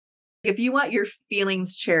If you want your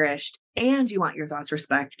feelings cherished and you want your thoughts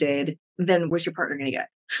respected, then what's your partner going to get?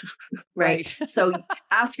 Right. So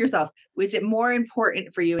ask yourself, is it more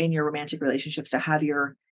important for you in your romantic relationships to have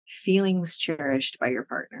your feelings cherished by your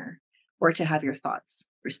partner or to have your thoughts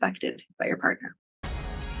respected by your partner?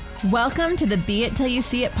 Welcome to the Be It Till You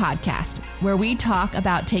See It podcast, where we talk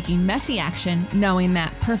about taking messy action, knowing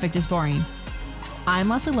that perfect is boring. I'm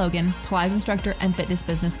Leslie Logan, Pilates instructor and fitness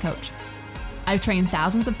business coach. I've trained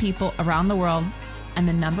thousands of people around the world, and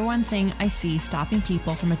the number one thing I see stopping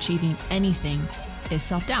people from achieving anything is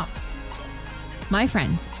self-doubt. My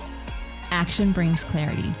friends, action brings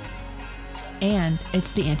clarity, and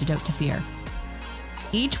it's the antidote to fear.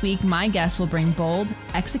 Each week, my guests will bring bold,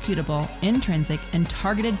 executable, intrinsic, and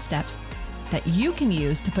targeted steps that you can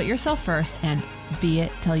use to put yourself first and be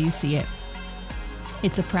it till you see it.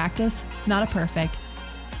 It's a practice, not a perfect.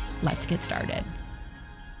 Let's get started.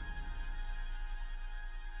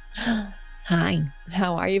 Hi,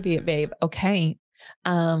 how are you, Be It Babe? Okay.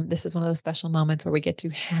 This is one of those special moments where we get to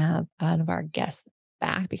have one of our guests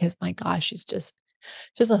back because my gosh, she's just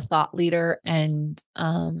a thought leader. And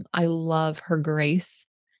I love her grace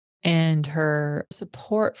and her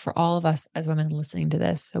support for all of us as women listening to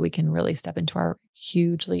this so we can really step into our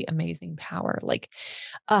hugely amazing power like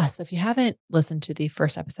us. So if you haven't listened to the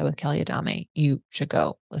first episode with Kelly Adame, you should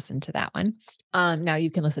go listen to that one. Now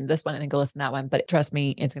you can listen to this one and then go listen to that one, but trust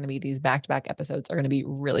me, it's going to be these back-to-back episodes are going to be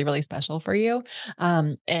really, really special for you.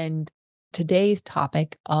 And today's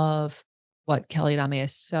topic of what Kelly Adame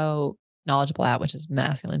is so knowledgeable at, which is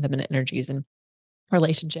masculine, feminine energies and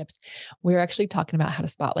relationships. We're actually talking about how to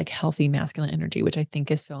spot like healthy masculine energy, which I think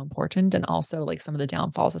is so important. And also like some of the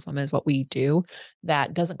downfalls as women is what we do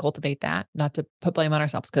that doesn't cultivate that, not to put blame on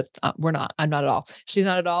ourselves because I'm not at all. She's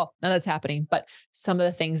not at all. None of that's happening. But some of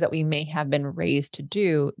the things that we may have been raised to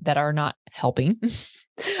do that are not helping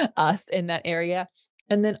us in that area.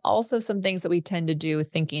 And then also some things that we tend to do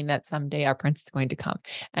thinking that someday our prince is going to come.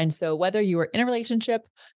 And so whether you are in a relationship,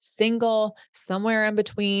 single, somewhere in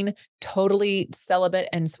between, totally celibate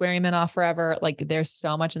and swearing men off forever, like there's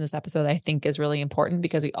so much in this episode that I think is really important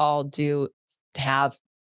because we all do have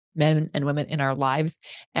men and women in our lives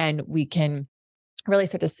and we can really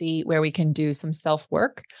start to see where we can do some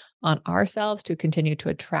self-work on ourselves to continue to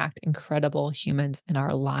attract incredible humans in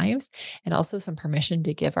our lives and also some permission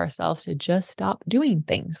to give ourselves to just stop doing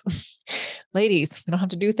things. Ladies, we don't have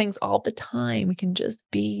to do things all the time. We can just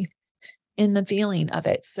be in the feeling of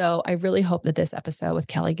it. So I really hope that this episode with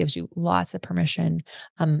Kelly gives you lots of permission.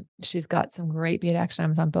 She's got some great Be It action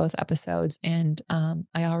items on both episodes and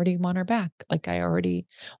I already want her back.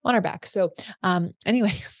 So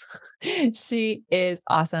anyways, she is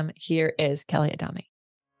awesome. Here is Kelly Adame.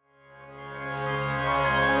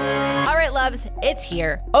 All right, loves, it's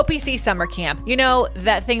here. OPC Summer Camp. You know,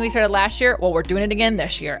 that thing we started last year? Well, we're doing it again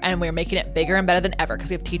this year, and we're making it bigger and better than ever because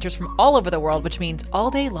we have teachers from all over the world, which means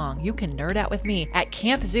all day long, you can nerd out with me at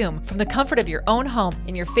Camp Zoom from the comfort of your own home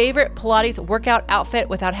in your favorite Pilates workout outfit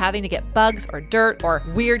without having to get bugs or dirt or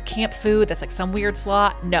weird camp food that's like some weird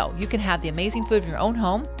slaw. No, you can have the amazing food from your own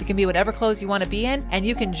home. You can be whatever clothes you want to be in, and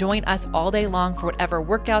you can join us all day long for whatever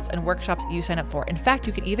workouts and workshops you sign up for. In fact,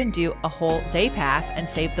 you can even do a whole day pass and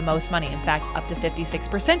save the most money. In fact, up to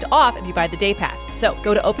 56% off if you buy the day pass. So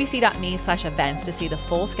go to opc.me/events to see the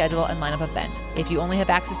full schedule and lineup of events. If you only have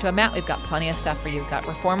access to a mat, we've got plenty of stuff for you. We've got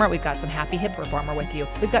reformer. We've got some happy hip reformer with you.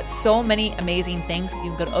 We've got so many amazing things.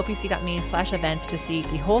 You can go to opc.me/events to see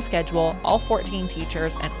the whole schedule, all 14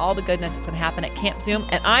 teachers, and all the goodness that's going to happen at Camp Zoom.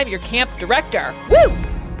 And I'm your camp director. Woo!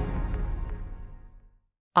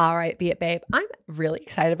 All right, Be It Babe. I'm really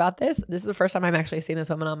excited about this. This is the first time I'm actually seeing this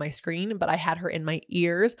woman on my screen, but I had her in my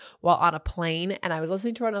ears while on a plane and I was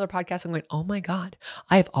listening to her on another podcast. I'm going, oh my God,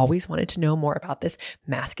 I've always wanted to know more about this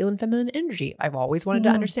masculine, feminine energy. I've always wanted to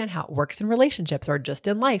understand how it works in relationships or just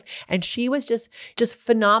in life. And she was just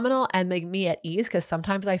phenomenal and make me at ease because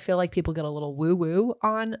sometimes I feel like people get a little woo-woo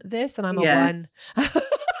on this and I'm a one.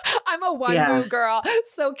 I'm a one woo girl.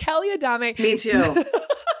 So Kelly Adame. Me too.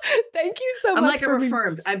 Thank you so much. I'm like a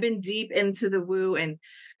reformed. I've been deep into the woo and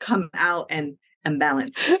come out and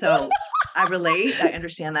balanced. So I relate. I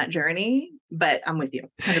understand that journey, but I'm with you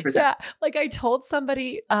 100%. Yeah. Like I told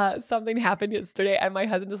somebody something happened yesterday and my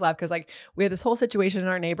husband just laughed because like we had this whole situation in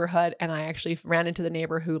our neighborhood and I actually ran into the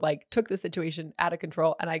neighbor who like took the situation out of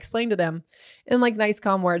control. And I explained to them in like nice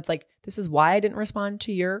calm words, like, this is why I didn't respond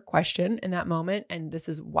to your question in that moment. And this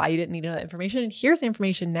is why you didn't need that information. And here's the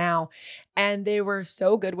information now. And they were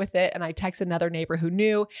so good with it. And I texted another neighbor who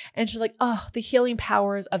knew, and she's like, oh, the healing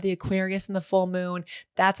powers of the Aquarius and the full moon.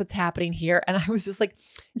 That's what's happening here. And I was just like,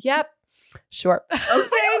 yep. Sure. Okay.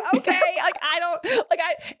 Okay. Like,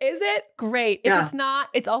 is it great? If Yeah. it's not,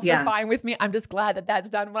 it's also Yeah. fine with me. I'm just glad that that's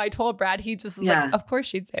done. When I told Brad, he just was like, Yeah. of course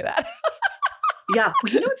she'd say that. Yeah.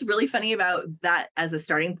 Well, you know what's really funny about that as a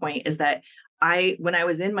starting point is that when I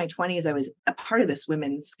was in my 20s, I was a part of this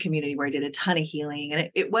women's community where I did a ton of healing,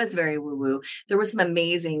 and it was very woo-woo. There were some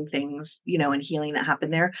amazing things, in healing that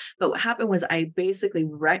happened there. But what happened was I basically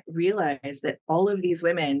realized that all of these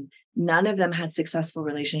women, none of them had successful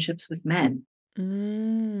relationships with men.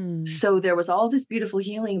 So there was all this beautiful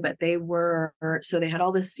healing, but they had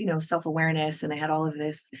all this, self-awareness, and they had all of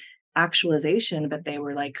this actualization, but they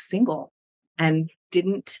were like single and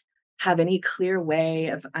didn't have any clear way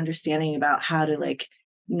of understanding about how to like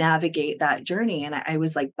navigate that journey. And I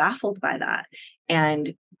was like baffled by that.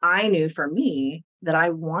 And I knew for me that I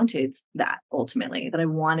wanted that ultimately, that I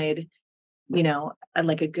wanted,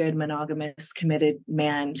 like a good monogamous committed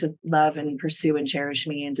man to love and pursue and cherish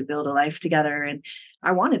me and to build a life together. And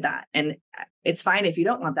I wanted that. And it's fine if you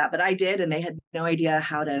don't want that, but I did. And they had no idea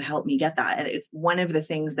how to help me get that. And it's one of the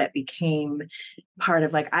things that became part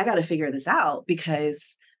of like, I got to figure this out, because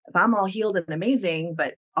if I'm all healed and amazing,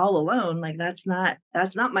 but all alone, like that's not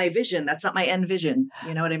my vision. That's not my end vision.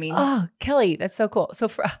 You know what I mean? Oh, Kelly, that's so cool. So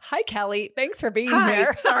hi, Kelly. Thanks for being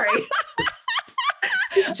here. Sorry.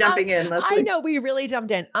 Jumping in, Leslie. I know we really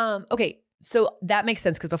jumped in. Okay. So that makes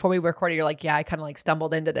sense, because before we recorded, you're like, yeah, I kind of like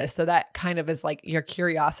stumbled into this. So that kind of is like your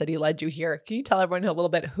curiosity led you here. Can you tell everyone a little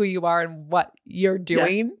bit who you are and what you're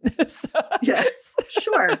doing? Yes, yes,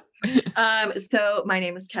 sure. So my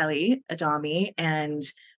name is Kelly Adami, and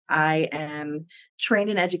I am trained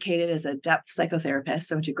and educated as a depth psychotherapist.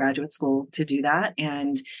 So I went to graduate school to do that.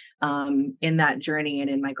 And in that journey and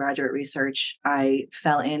in my graduate research, I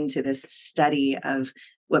fell into this study of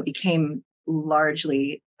what became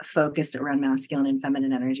largely focused around masculine and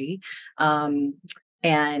feminine energy.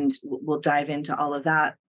 And we'll dive into all of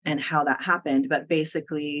that and how that happened. But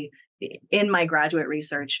basically, in my graduate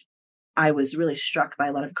research, I was really struck by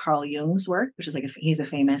a lot of Carl Jung's work, which is he's a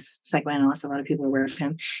famous psychoanalyst. A lot of people are aware of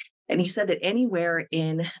him. And he said that anywhere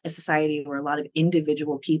in a society where a lot of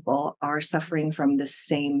individual people are suffering from the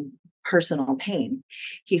same personal pain,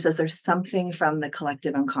 he says there's something from the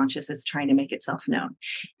collective unconscious that's trying to make itself known.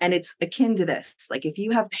 And it's akin to this. Like if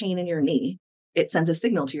you have pain in your knee, it sends a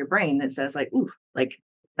signal to your brain that says like, ooh, like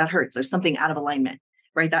that hurts. There's something out of alignment.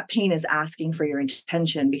 Right? That pain is asking for your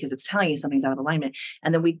attention because it's telling you something's out of alignment.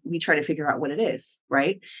 And then we try to figure out what it is.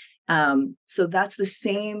 Right. So that's the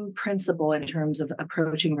same principle in terms of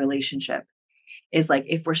approaching relationship, is like,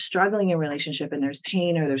 if we're struggling in relationship and there's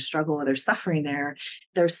pain or there's struggle or there's suffering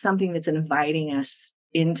there's something that's inviting us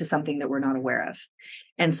into something that we're not aware of.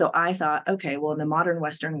 And so I thought, okay, well, in the modern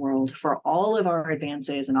Western world, for all of our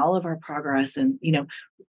advances and all of our progress, and,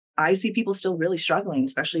 I see people still really struggling,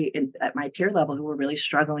 especially at my peer level, who were really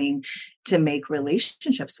struggling to make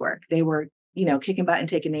relationships work. They were, kicking butt and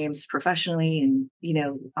taking names professionally and,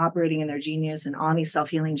 operating in their genius and on these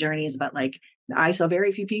self-healing journeys. But like, I saw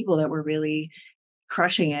very few people that were really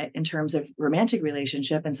crushing it in terms of romantic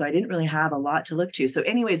relationship. And so I didn't really have a lot to look to. So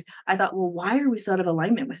anyways, I thought, well, why are we so out of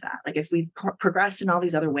alignment with that? Like if we've progressed in all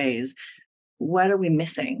these other ways, what are we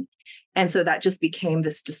missing? And so that just became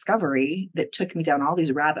this discovery that took me down all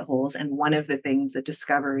these rabbit holes. And one of the things that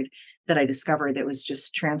I discovered that was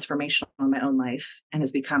just transformational in my own life and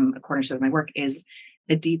has become a cornerstone of my work is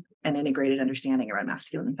a deep and integrated understanding around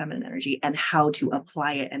masculine and feminine energy and how to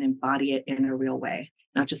apply it and embody it in a real way.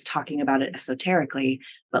 Not just talking about it esoterically,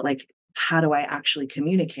 but like, how do I actually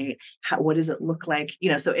communicate? What does it look like?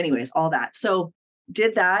 So anyways, all that. So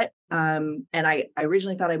did that. And I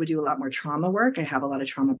originally thought I would do a lot more trauma work. I have a lot of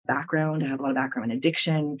trauma background. I have a lot of background in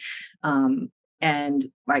addiction. And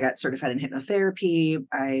I got certified in hypnotherapy.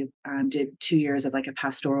 I did 2 years of like a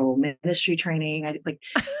pastoral ministry training. I did like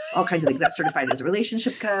all kinds of things. Got certified as a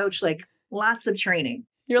relationship coach, like lots of training.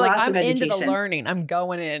 You're like, I'm into the learning. I'm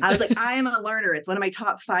going in. I was like, I am a learner. It's one of my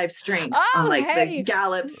top 5 strengths on like the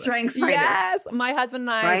Gallup Strengths Finder. Yes. My husband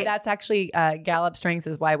and I, right? That's actually Gallup Strengths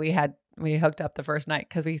is why we hooked up the first night,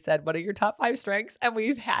 because we said, what are your top 5 strengths? And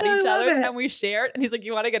we had each other's and we shared. And he's like,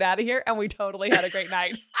 you want to get out of here? And we totally had a great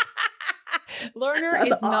night. Learner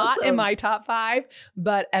is awesome. Not in my top 5,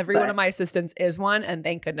 but every one of my assistants is one. And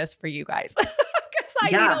thank goodness for you guys. Because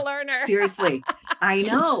I need a learner. Seriously. I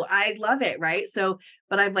know. I love it. Right. So,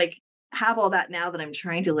 but I've like have all that now that I'm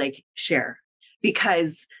trying to like share,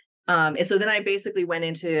 because, and so then I basically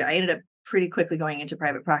I ended up pretty quickly going into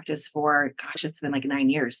private practice for, it's been like 9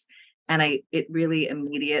 years. And I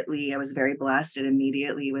was very blessed. It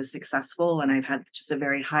immediately was successful. And I've had just a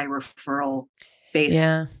very high referral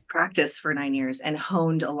based practice for 9 years and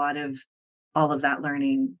honed a lot of all of that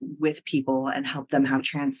learning with people and help them have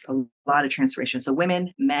a lot of transformation. So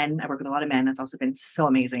women, men, I work with a lot of men. That's also been so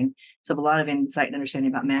amazing. So I have a lot of insight and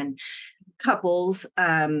understanding about men, couples,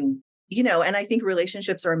 you know, and I think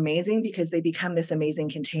relationships are amazing because they become this amazing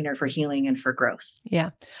container for healing and for growth. Yeah.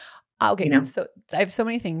 Okay. You know? So I have so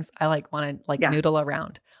many things I like want to like Yeah. noodle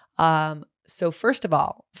around. So first of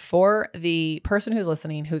all, for the person who's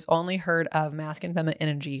listening, who's only heard of masculine and feminine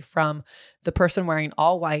energy from the person wearing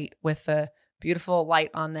all white with the beautiful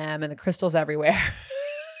light on them and the crystals everywhere.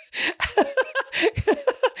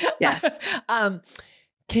 Yes.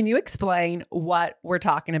 Can you explain what we're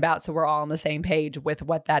talking about so we're all on the same page with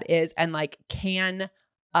what that is? And like, can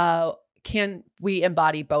we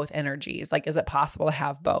embody both energies? Like, is it possible to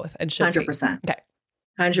have both? And should 100%. Okay.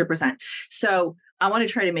 100%. So I want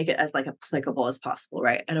to try to make it as like applicable as possible,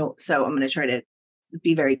 right? So I'm going to try to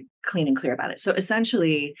be very clean and clear about it. So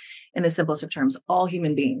essentially, in the simplest of terms, all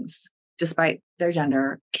human beings, despite their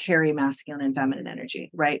gender, carry masculine and feminine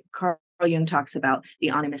energy, right? Carl Jung talks about the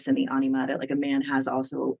animus and the anima, that like a man has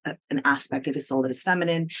also an aspect of his soul that is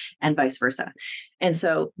feminine and vice versa. And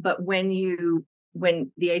so, but when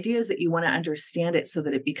the idea is that you want to understand it so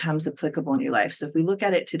that it becomes applicable in your life. So if we look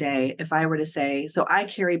at it today, if I were to say, so I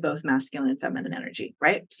carry both masculine and feminine energy,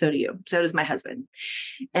 right? So do you. So does my husband.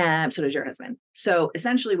 And so does your husband. So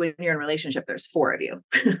essentially when you're in a relationship, there's 4 of you.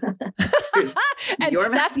 And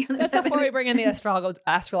that's before we bring in the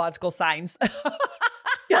astrological signs.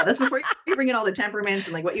 Yeah, that's before you bring in all the temperaments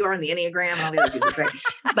and like what you are in the Enneagram and all the other pieces, right?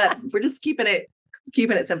 But we're just keeping it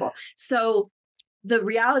simple. So the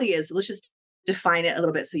reality is, let's just define it a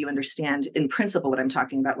little bit so you understand in principle what I'm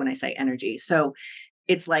talking about when I say energy. So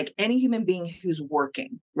it's like any human being who's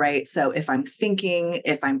working, right? So if I'm thinking,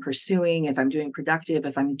 if I'm pursuing, if I'm doing productive,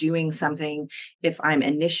 if I'm doing something, if I'm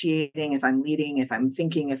initiating, if I'm leading, if I'm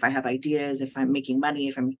thinking, if I have ideas, if I'm making money,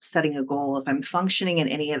 if I'm setting a goal, if I'm functioning in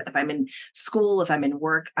if I'm in school, if I'm in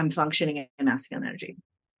work, I'm functioning in masculine energy.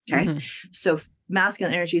 Okay. Mm-hmm. So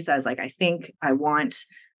masculine energy says like, I think, I want,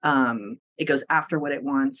 it goes after what it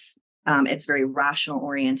wants. It's very rational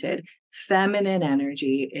oriented. Feminine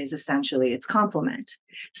energy is essentially its complement.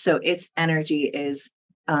 So its energy is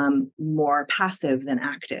more passive than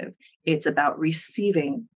active. It's about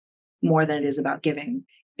receiving more than it is about giving.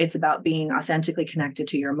 It's about being authentically connected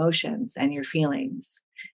to your emotions and your feelings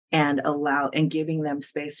and giving them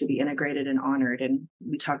space to be integrated and honored. And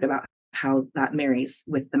we talked about how that marries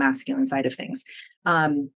with the masculine side of things.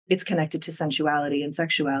 It's connected to sensuality and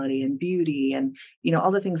sexuality and beauty and, you know,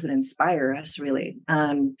 all the things that inspire us really.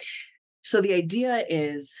 So the idea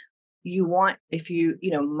is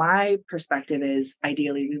my perspective is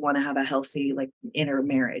ideally we want to have a healthy, like inner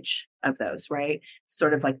marriage of those, right?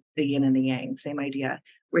 Sort of like the yin and the yang, same idea,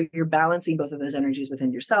 where you're balancing both of those energies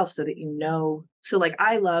within yourself so that you know, so like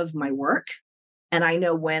I love my work and I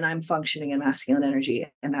know when I'm functioning in masculine energy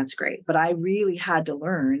and that's great. But I really had to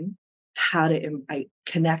learn how to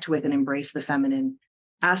connect with and embrace the feminine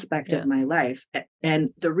aspect of my life. And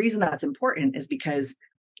the reason that's important is because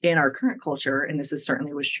in our current culture, and this is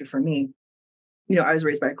certainly was true for me, you know, I was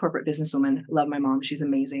raised by a corporate businesswoman. Love my mom. She's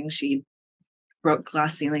amazing. She broke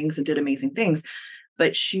glass ceilings and did amazing things,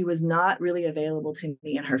 but she was not really available to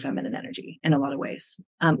me in her feminine energy in a lot of ways.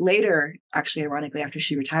 Later, actually, ironically, after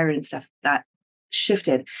she retired and stuff, that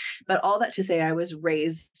shifted. But all that to say, I was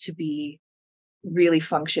raised to be really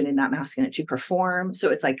function in that masculine, to perform. So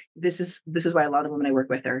it's like, this is why a lot of the women I work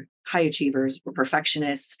with are high achievers, we're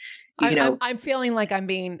perfectionists. I'm feeling like I'm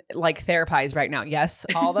being like therapized right now. Yes.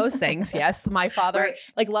 All those things. Yes. My father, right.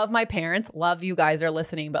 Like love my parents, love you guys are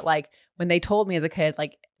listening. But like when they told me as a kid,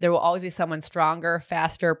 like there will always be someone stronger,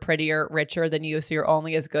 faster, prettier, richer than you. So you're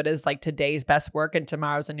only as good as like today's best work and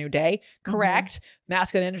tomorrow's a new day. Correct. Mm-hmm.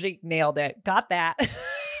 Masculine energy. Nailed it. Got that.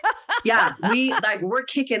 Yeah. We're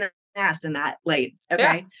kicking ass in that late.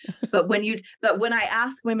 Okay. Yeah. But when I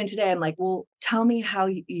ask women today, I'm like, well, tell me how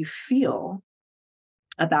you feel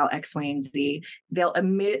about X, Y, and Z. They'll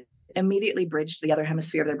immediately bridge to the other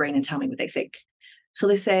hemisphere of their brain and tell me what they think. So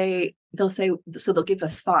they'll give a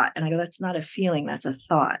thought. And I go, that's not a feeling. That's a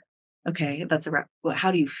thought. Okay. Well,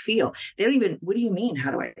 how do you feel? They don't even, what do you mean?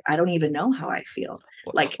 I don't even know how I feel.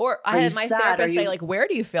 Like, or I had my therapist say like, where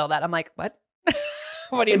do you feel that? I'm like, what?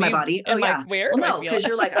 What do you mean? My body? Oh, yeah. Where? Well, no, because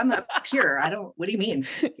you're like, I'm pure. What do you mean?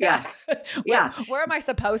 Yeah. Yeah. Where am I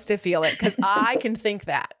supposed to feel it? Because I can think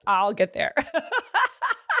that. I'll get there.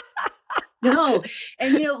 No.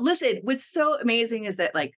 And, listen, what's so amazing is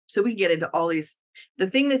that so we get into all these, the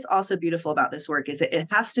thing that's also beautiful about this work is that it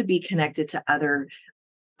has to be connected to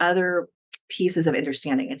other pieces of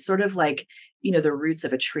understanding. It's sort of like, the roots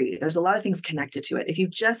of a tree. There's a lot of things connected to it. If you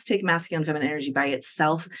just take masculine and feminine energy by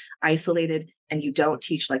itself, isolated, and you don't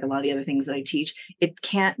teach like a lot of the other things that I teach, it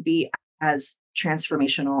can't be as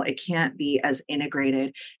transformational. It can't be as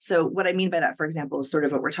integrated. So what I mean by that, for example, is sort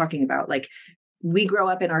of what we're talking about. Like, we grow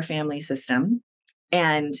up in our family system,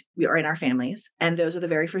 and we are in our families, and those are the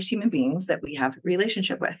very first human beings that we have a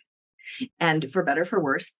relationship with. And for better, for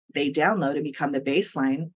worse, they download and become the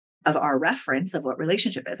baseline of our reference of what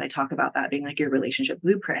relationship is. I talk about that being like your relationship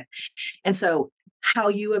blueprint. And so how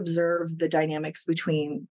you observe the dynamics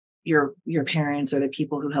between your parents or the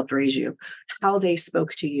people who helped raise you, how they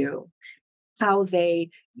spoke to you, how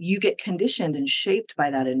you get conditioned and shaped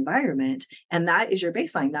by that environment. And that is your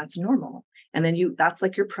baseline. That's normal. And then that's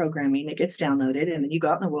like your programming that gets downloaded. And then you go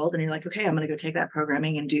out in the world and you're like, okay, I'm going to go take that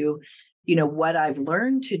programming and do, what I've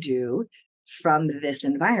learned to do from this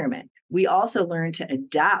environment. We also learn to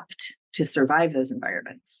adapt to survive those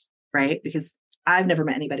environments, right? Because I've never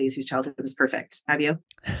met anybody whose childhood was perfect. Have you?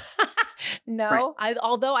 No, right.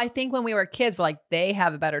 Although I think when we were kids, we're like, they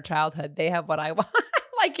have a better childhood. They have what I want.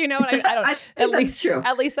 Like, what I don't,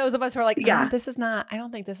 at least those of us who are like, yeah, this is not, I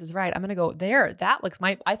don't think this is right. I'm going to go there.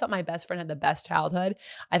 I thought my best friend had the best childhood.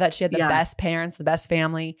 I thought she had the best parents, the best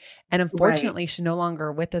family. And unfortunately, she's no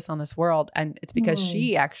longer with us on this world. And it's because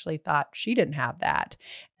she actually thought she didn't have that.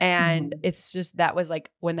 And it's just, that was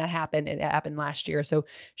like, when that happened, it happened last year. So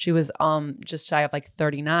she was just shy of like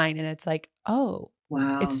 39. And it's like, oh,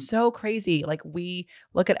 wow. It's so crazy. Like, we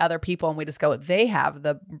look at other people and we just go, they have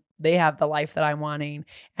the life that I'm wanting.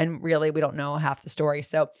 And really, we don't know half the story.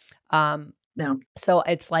 So, no. So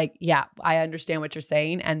it's like, yeah, I understand what you're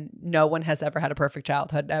saying. And no one has ever had a perfect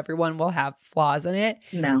childhood. Everyone will have flaws in it.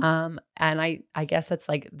 No. And I guess that's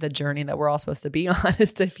like the journey that we're all supposed to be on,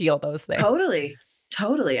 is to feel those things.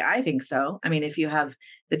 Totally. I think so. I mean, if you have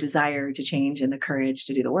the desire to change and the courage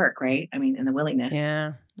to do the work, right? I mean, and the willingness.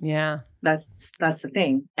 Yeah. Yeah. That's the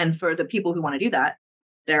thing. And for the people who want to do that,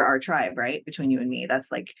 they're our tribe, right? Between you and me. That's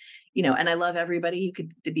like, and I love everybody. You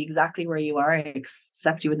could be exactly where you are. I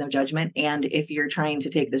accept you with no judgment. And if you're trying to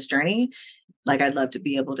take this journey, like, I'd love to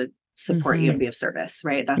be able to support you and be of service,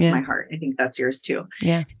 right? That's my heart. I think that's yours too.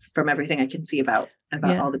 Yeah. From everything I can see about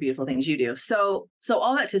all the beautiful things you do. So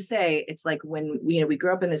all that to say, it's like when we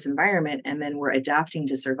grow up in this environment and then we're adapting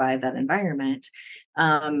to survive that environment,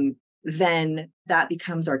 then that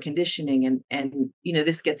becomes our conditioning. And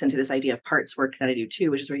this gets into this idea of parts work that I do too,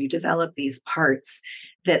 which is where you develop these parts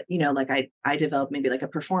that, like I develop maybe like a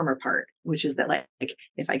performer part, which is that like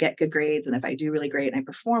if I get good grades and if I do really great and I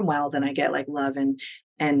perform well, then I get like love and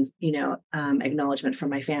acknowledgement from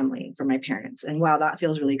my family, from my parents. And wow, that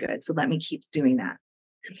feels really good. So let me keep doing that.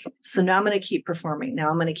 So now I'm going to keep performing.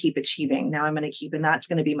 Now I'm going to keep achieving. Now I'm going to and that's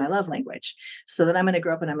going to be my love language. So then I'm going to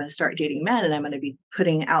grow up and I'm going to start dating men, and I'm going to be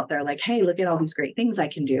putting out there like, hey, look at all these great things I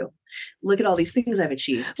can do. Look at all these things I've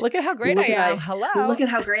achieved. Look at how great I am. Hello. Look at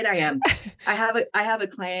how great I am. I have a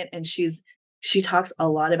client, and she talks a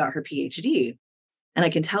lot about her PhD. And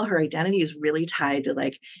I can tell her identity is really tied to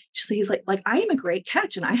like, she's like, I am a great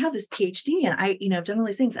catch and I have this PhD and I've done all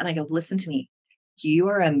these things. And I go, listen to me. You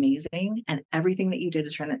are amazing. And everything that you did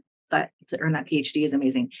to earn that PhD is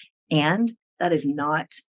amazing. And that is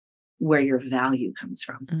not where your value comes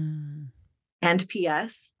from. And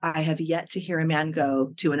P.S., I have yet to hear a man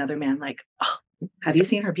go to another man like, oh, have you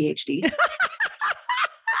seen her PhD?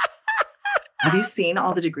 Have you seen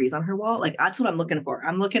all the degrees on her wall? Like, that's what I'm looking for.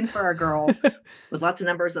 I'm looking for a girl with lots of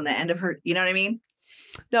numbers on the end of her. You know what I mean?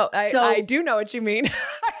 No, I do know what you mean.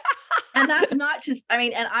 And that's not just,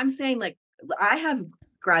 and I'm saying like, I have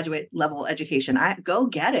graduate level education. I go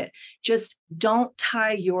get it. Just don't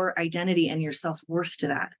tie your identity and your self-worth to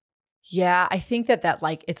that. Yeah. I think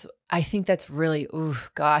I think that's really,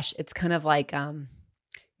 it's kind of like,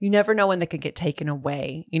 you never know when that could get taken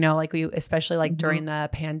away, like especially like during the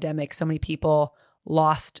pandemic, so many people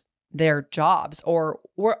lost their jobs or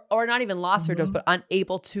not even lost their jobs, but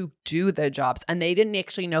unable to do the jobs. And they didn't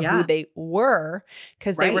actually know who they were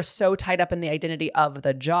because they were so tied up in the identity of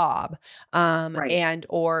the job. And,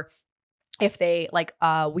 or if they like,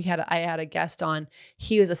 I had a guest on,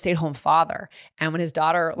 he was a stay-at-home father. And when his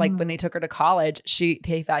daughter, like when they took her to college,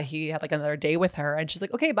 they thought he had like another day with her, and she's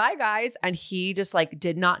like, okay, bye guys. And he just like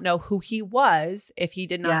did not know who he was if he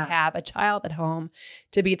did not have a child at home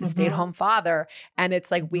to be the stay-at-home father. And it's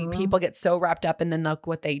like people get so wrapped up in then like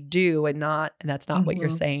what they do and that's not what you're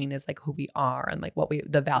saying is like who we are and like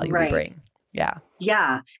the value we bring. Yeah.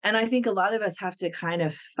 Yeah. And I think a lot of us have to kind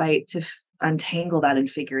of fight to untangle that and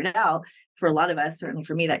figure it out. For a lot of us, certainly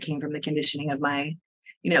for me, that came from the conditioning of my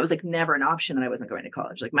it was like never an option that I wasn't going to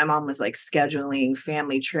college. Like my mom was like scheduling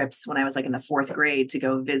family trips when I was like in the 4th grade to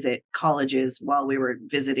go visit colleges while we were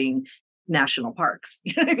visiting national parks.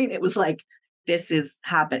 You know what I mean? It was like, this is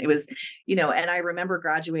happening. It was, and I remember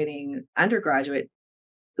graduating undergraduate,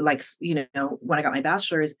 like, when I got my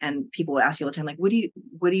bachelor's, and people would ask you all the time, like, what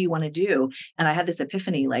do you want to do? And I had this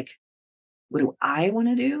epiphany, like, what do I want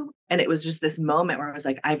to do? And it was just this moment where I was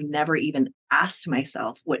like, I've never even asked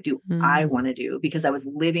myself, what do I want to do? Because I was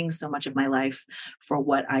living so much of my life for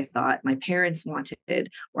what I thought my parents wanted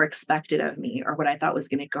or expected of me, or what I thought was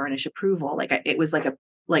going to garnish approval. Like it was like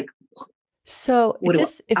so what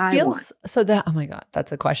it feels so that, oh my God,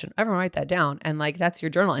 that's a question. Everyone write that down. And like, that's your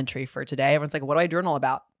journal entry for today. Everyone's like, what do I journal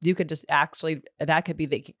about? You could just actually, that could be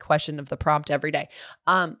the question of the prompt every day.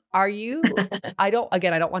 Are you, I don't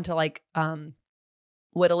want to like,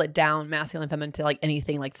 whittle it down, masculine, feminine, to like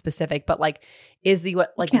anything like specific, but like, is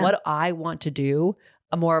what I want to do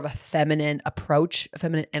a more of a feminine approach, a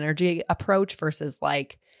feminine energy approach versus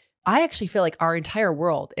like, I actually feel like our entire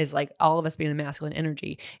world is like all of us being a masculine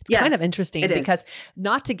energy. It's kind of interesting because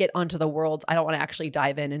not to get onto the worlds, I don't want to actually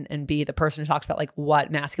dive in and be the person who talks about like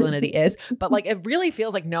what masculinity is, but like it really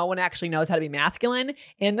feels like no one actually knows how to be masculine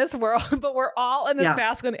in this world, but we're all in this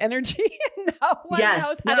masculine energy and no one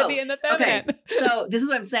knows how to be in the feminine. Okay. So this is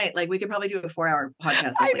what I'm saying. Like we could probably do a 4-hour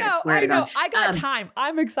podcast. I know. I got time.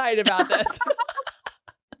 I'm excited about this.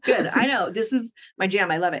 Good. I know. This is my jam.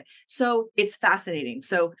 I love it. So it's fascinating.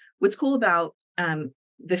 So what's cool about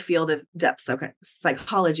the field of depth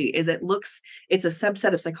psychology is it's a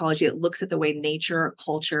subset of psychology. It looks at the way nature,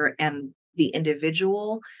 culture, and the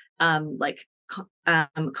individual, the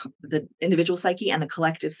individual psyche and the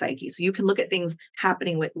collective psyche. So you can look at things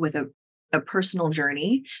happening with a personal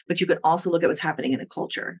journey, but you could also look at what's happening in a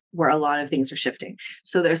culture where a lot of things are shifting.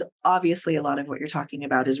 So there's obviously a lot of what you're talking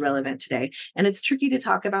about is relevant today. And it's tricky to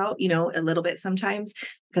talk about, a little bit sometimes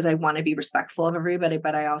because I want to be respectful of everybody,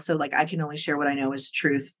 but I also I can only share what I know is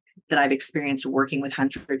truth that I've experienced working with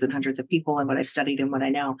hundreds and hundreds of people and what I've studied and what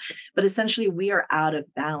I know. But essentially we are out of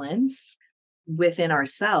balance within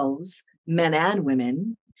ourselves, men and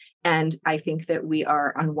women. And I think that we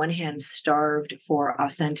are, on one hand, starved for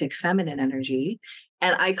authentic feminine energy.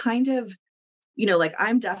 And I kind of,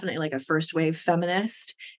 I'm definitely like a first wave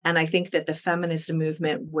feminist. And I think that the feminist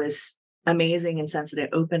movement was amazing in the sense that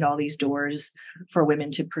it opened all these doors for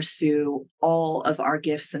women to pursue all of our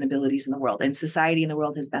gifts and abilities in the world. And society in the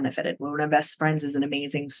world has benefited. One of my best friends is an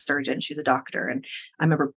amazing surgeon. She's a doctor. And I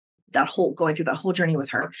remember going through that whole journey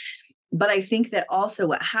with her. But I think that also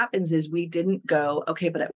what happens is we didn't go, okay,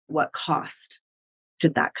 but at what cost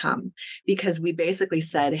did that come? Because we basically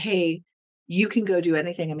said, hey, you can go do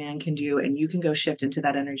anything a man can do, and you can go shift into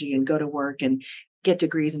that energy and go to work and get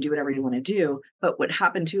degrees and do whatever you want to do. But what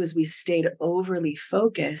happened too is we stayed overly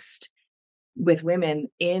focused with women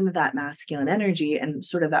in that masculine energy, and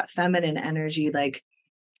sort of that feminine energy,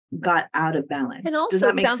 got out of balance. And also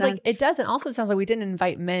it sounds like it doesn't. Also, it sounds like we didn't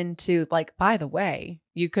invite men to by the way,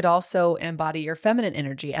 you could also embody your feminine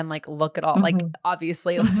energy and look at all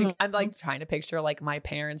obviously I'm trying to picture my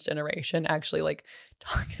parents' generation actually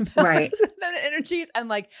talking about feminine energies,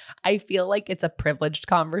 and I feel like it's a privileged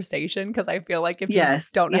conversation because I feel like if you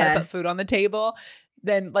don't know how to put food on the table,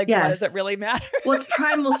 then what does it really matter? Well, it's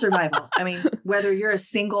primal survival. I mean, whether you're a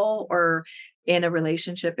single or in a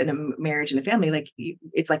relationship, in a marriage, in a family,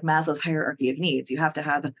 it's like Maslow's hierarchy of needs. You have to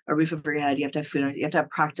have a roof over your head. You have to have food. You have to have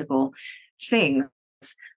practical things.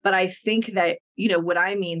 But I think that, what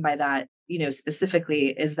I mean by that, specifically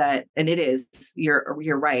is that, and it is, you're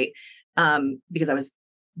right. Because I was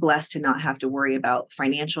blessed to not have to worry about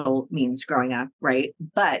financial means growing up. Right.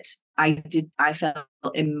 But I felt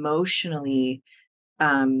emotionally,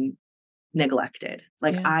 neglected.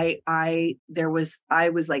 It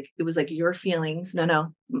was like your feelings.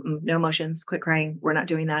 No emotions, quit crying. We're not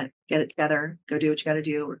doing that. Get it together. Go do what you got to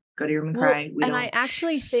do. Go to your room and cry. I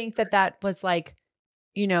actually think that was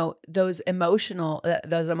those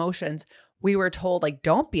emotions, we were told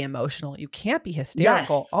don't be emotional. You can't be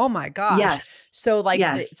hysterical. Yes. Oh my gosh. Yes. So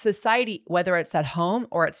society, whether it's at home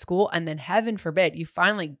or at school, and then heaven forbid you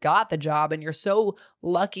finally got the job and you're so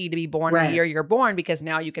lucky to be born the year you're born because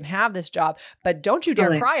now you can have this job, but don't you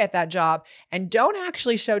dare cry at that job, and don't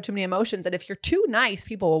actually show too many emotions. And if you're too nice,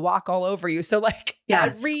 people will walk all over you. So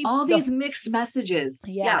these mixed messages.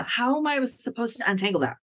 Yes. Yeah. How am I supposed to untangle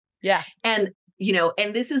that? Yeah. And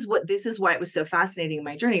and this is why it was so fascinating in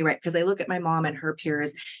my journey, right? Because I look at my mom and her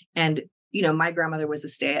peers, and, my grandmother was a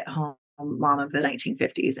stay-at-home mom of the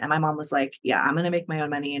 1950s. And my mom was like, yeah, I'm going to make my own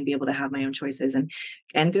money and be able to have my own choices.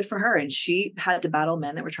 And good for her. And she had to battle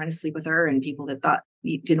men that were trying to sleep with her and people that thought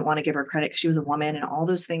didn't want to give her credit because she was a woman and all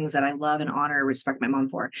those things that I love and honor and respect my mom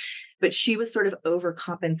for. But she was sort of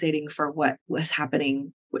overcompensating for what was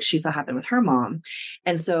happening, what she saw happen with her mom.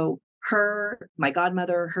 And so my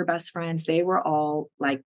godmother, her best friends, they were all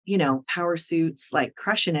like, power suits, like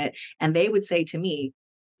crushing it. And they would say to me,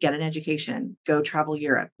 get an education, go travel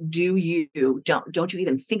Europe. Don't you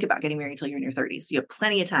even think about getting married until you're in your 30s. You have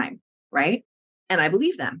plenty of time. Right. And I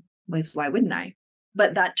believe them. Why wouldn't I?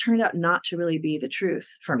 But that turned out not to really be the truth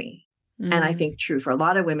for me. And I think true for a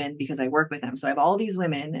lot of women because I work with them. So I have all these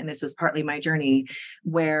women, and this was partly my journey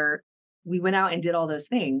where we went out and did all those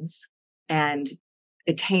things and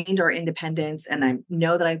attained our independence. And I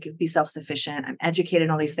know that I could be self-sufficient. I'm educated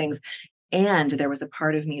in all these things. And there was a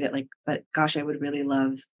part of me that like, but gosh, I would really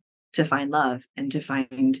love to find love and to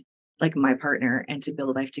find like my partner and to build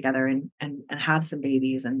a life together and have some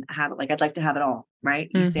babies and have it. Like, I'd like to have it all. Right.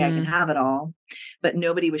 You say I can have it all, but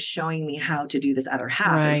nobody was showing me how to do this other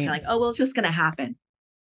half. It was kind of like, oh, well, it's just going to happen.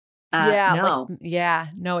 No,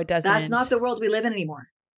 no, it doesn't. That's not the world we live in anymore.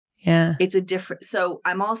 Yeah. It's a different. So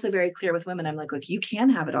I'm also very clear with women. I'm like, look, you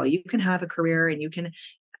can have it all. You can have a career and you can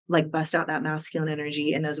like bust out that masculine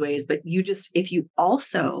energy in those ways. But if you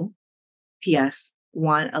also, P.S.,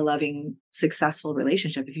 want a loving, successful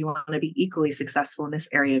relationship, if you want to be equally successful in this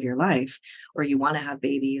area of your life, or you want to have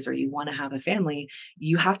babies or you want to have a family,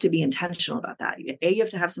 you have to be intentional about that. You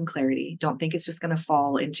have to have some clarity. Don't think it's just going to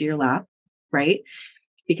fall into your lap, right?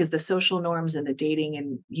 Because the social norms and the dating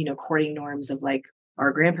and, courting norms of like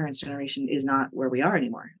our grandparents' generation is not where we are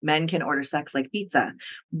anymore. Men can order sex like pizza.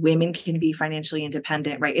 Women can be financially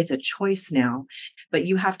independent, right? It's a choice now, but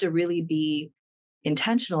you have to really be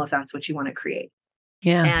intentional if that's what you want to create.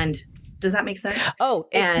 Yeah. And does that make sense? Oh,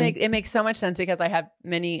 it makes so much sense because I have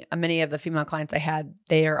many of the female clients I had,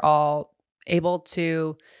 they are all able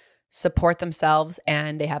to support themselves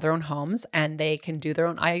and they have their own homes and they can do their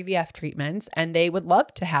own IVF treatments and they would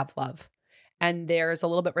love to have love. And there's a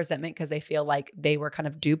little bit resentment because they feel like they were kind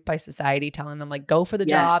of duped by society telling them like, go for the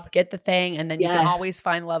job, get the thing. And then you can always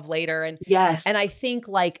find love later. And and I think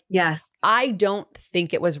like, I don't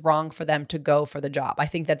think it was wrong for them to go for the job. I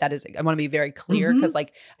think that is, I want to be very clear because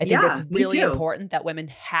like, I think it's really important that women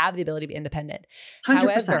have the ability to be independent. 100%.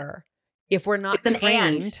 However, if we're not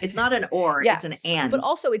trained, and. It's not an or, it's an and. But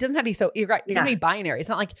also it doesn't have to be so, you're right, it doesn't have to be binary. It's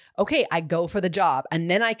not like, okay, I go for the job and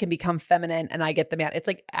then I can become feminine and I get the man. It's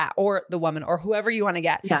like, or the woman or whoever you want to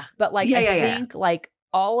get. Yeah. But like, I think like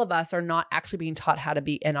all of us are not actually being taught how to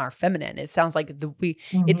be in our feminine. It sounds like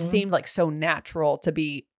it seemed like so natural to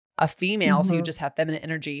be a female. So you just have feminine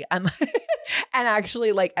energy. And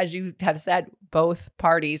actually, like, as you have said, both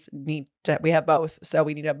parties we have both. So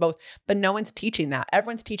we need to have both, but no one's teaching that.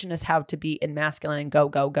 Everyone's teaching us how to be in masculine and go,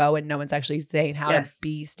 go, go. And no one's actually saying how to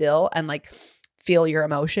be still and like feel your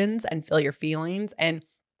emotions and feel your feelings. And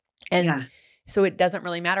so it doesn't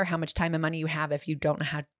really matter how much time and money you have if you don't know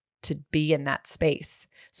how to be in that space.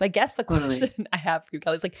 So I guess the question I have for you,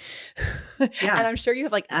 Kelly, is like, and I'm sure you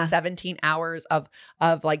have like 17 hours of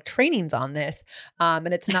like trainings on this.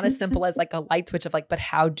 And it's not as simple as like a light switch of like, but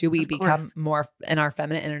how do we become more in our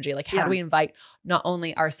feminine energy? Like, how do we invite not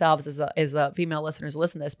only ourselves as a female listeners to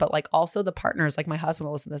listen to this, but like also the partners, like my husband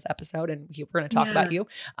will listen to this episode and we're going to talk about you.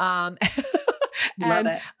 And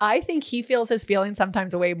I think he feels his feelings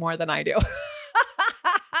sometimes way more than I do.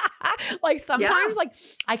 Like sometimes like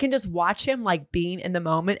I can just watch him like being in the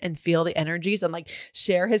moment and feel the energies and like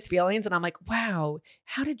share his feelings. And I'm like, wow,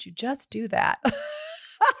 how did you just do that?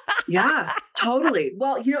 Yeah, totally.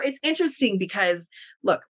 Well, it's interesting because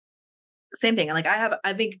look, same thing. Like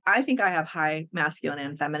I think I have high masculine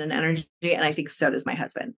and feminine energy. And I think so does my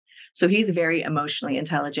husband. So he's very emotionally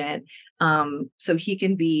intelligent. So he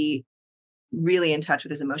can be really in touch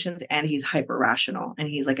with his emotions and he's hyper rational and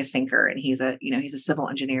he's like a thinker and he's a civil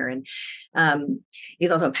engineer and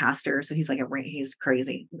he's also a pastor. So he's like he's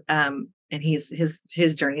crazy. And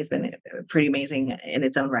his journey has been pretty amazing in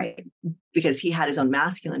its own right because he had his own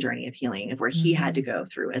masculine journey of healing of where he had to go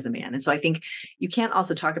through as a man. And so I think you can't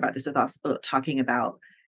also talk about this without talking about,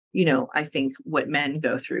 I think what men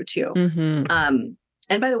go through too. And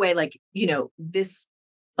by the way, like, this,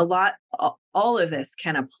 all of this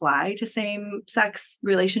can apply to same sex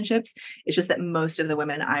relationships. It's just that most of the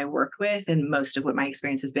women I work with and most of what my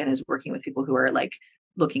experience has been is working with people who are like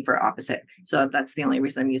looking for opposite. So that's the only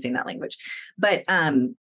reason I'm using that language. But,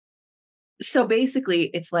 so basically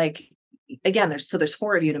it's like, again, there's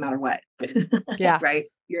 4 of you no matter what. Yeah. Right.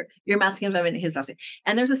 your masculine, feminine, his masculine.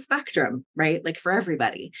 And there's a spectrum, right? Like for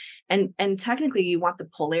everybody. And technically you want the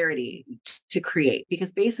polarity to create,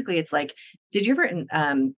 because basically it's like, did you ever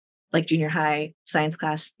in like junior high science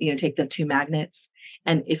class, take the two magnets,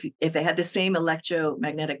 and if they had the same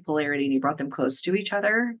electromagnetic polarity and you brought them close to each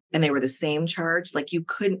other and they were the same charge, like you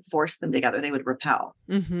couldn't force them together, they would repel.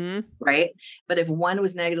 Mm-hmm. Right. But if one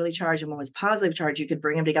was negatively charged and one was positively charged, you could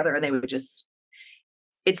bring them together and they would just,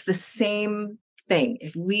 it's the same thing.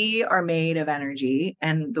 If we are made of energy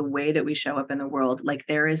and the way that we show up in the world, like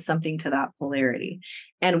there is something to that polarity,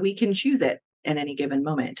 and we can choose it at any given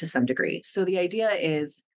moment to some degree. So the idea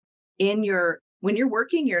is when you're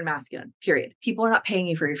working, you're in masculine, period. People are not paying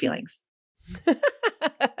you for your feelings.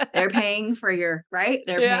 They're paying for your, right?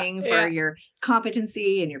 They're paying for your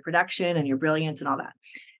competency and your production and your brilliance and all that.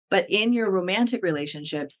 But in your romantic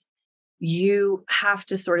relationships, you have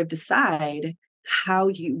to sort of decide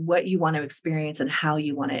what you want to experience and how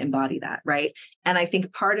you want to embody that. Right. And I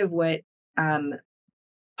think part of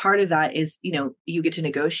that is, you get to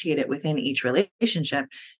negotiate it within each relationship.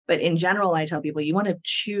 But in general, I tell people you want to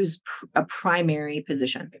choose a primary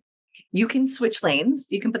position. You can switch lanes.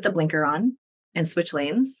 You can put the blinker on and switch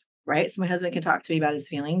lanes, right? So my husband can talk to me about his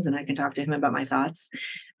feelings and I can talk to him about my thoughts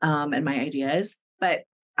and my ideas. But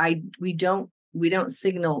we don't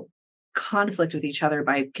signal conflict with each other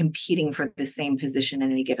by competing for the same position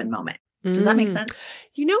in any given moment. Does that make sense?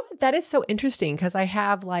 That is so interesting, because I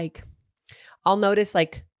have I'll notice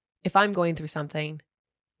if I'm going through something,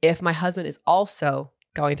 if my husband is also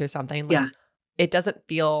going through something, it doesn't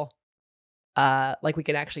feel like we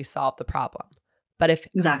can actually solve the problem. But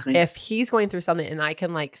if he's going through something and I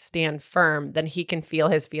can stand firm, then he can feel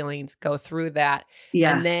his feelings, go through that.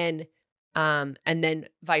 Yeah. And then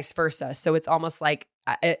vice versa. So it's almost like,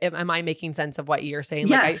 am I making sense of what you're saying?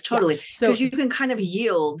 Yes, totally. So because you can kind of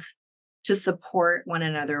yield to support one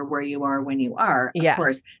another where you are when you are, of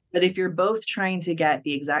course. But if you're both trying to get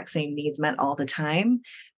the exact same needs met all the time,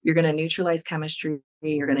 you're going to neutralize chemistry.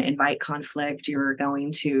 You're going to invite conflict. You're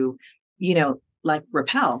going to,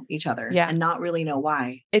 repel each other and not really know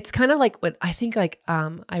why. It's kind of like what I think,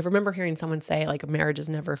 I remember hearing someone say, a marriage is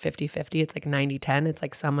never 50-50. It's 90-10.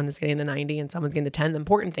 It's someone is getting the 90 and someone's getting the 10. The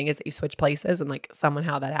important thing is that you switch places and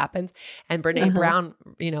how that happens. And Brene Brown,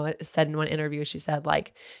 said in one interview, she said,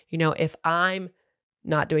 if I'm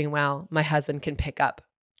not doing well, my husband can pick up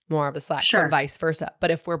more of the slack, or vice versa.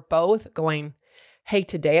 But if we're both going, hey,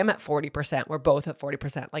 today I'm at 40%, we're both at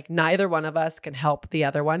 40%, neither one of us can help the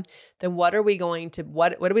other one, then what are we going to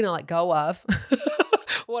let go of?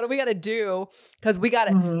 What do we got to do? Because we got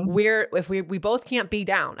to, if we both can't be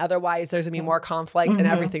down, otherwise there's gonna be more conflict and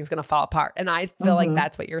everything's gonna fall apart. And I feel like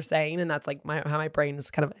that's what you're saying. And that's how my brain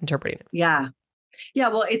is kind of interpreting it. Yeah. Yeah.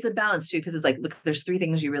 Well, it's a balance too. Cause it's look, there's three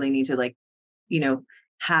things you really need to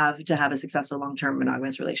have to have a successful long-term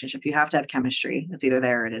monogamous relationship. You have to have chemistry. It's either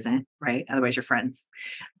there or it isn't, right? Otherwise you're friends.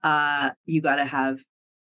 You got to have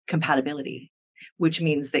compatibility, which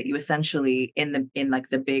means that you essentially in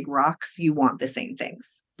the big rocks, you want the same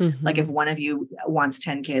things. If one of you wants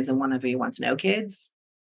 10 kids and one of you wants no kids,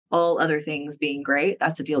 all other things being great,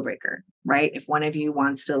 that's a deal breaker, right? If one of you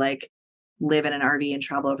wants to live in an RV and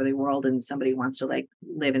travel over the world and somebody wants to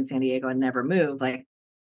live in San Diego and never move,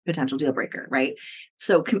 potential deal breaker, right?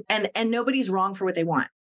 So, and nobody's wrong for what they want,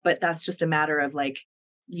 but that's just a matter of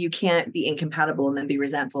you can't be incompatible and then be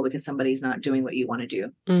resentful because somebody's not doing what you want to do.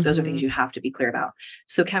 Those are things you have to be clear about.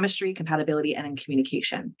 So chemistry, compatibility, and then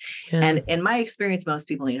communication. And in my experience, most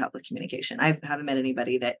people need help with communication. I haven't met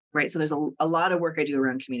anybody that, right? So there's a lot of work I do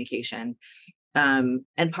around communication. And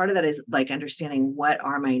part of that is understanding what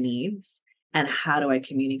are my needs and how do I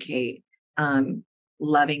communicate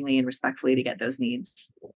lovingly and respectfully to get those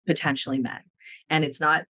needs potentially met. And it's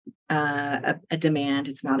not a demand,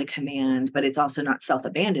 it's not a command, but it's also not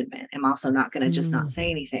self-abandonment. I'm also not going to just not say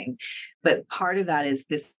anything. But part of that is,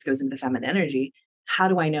 this goes into the feminine energy. How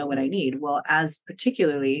do I know what I need? Well, as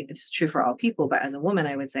particularly, it's true for all people, but as a woman,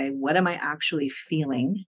 I would say, what am I actually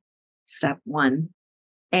feeling? Step one.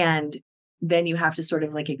 And then you have to sort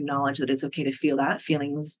of acknowledge that it's okay to feel that.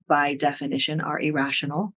 Feelings by definition are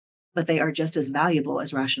irrational, but they are just as valuable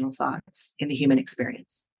as rational thoughts in the human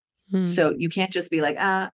experience. So you can't just be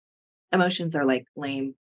emotions are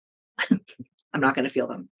lame. I'm not going to feel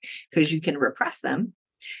them, because you can repress them.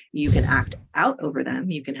 You can act out over them.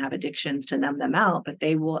 You can have addictions to numb them out, but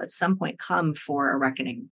they will at some point come for a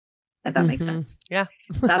reckoning, if that makes sense. Yeah.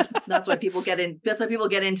 That's why people get in. That's why people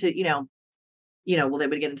get into, well, they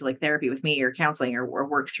would get into therapy with me or counseling or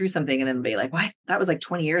work through something and then be why? That was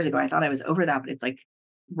 20 years ago. I thought I was over that, but it's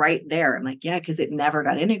right there. I'm yeah, because it never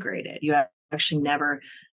got integrated. You actually never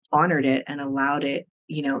honored it and allowed it,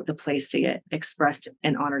 the place to get expressed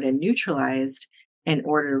and honored and neutralized in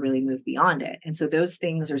order to really move beyond it. And so those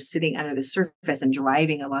things are sitting under the surface and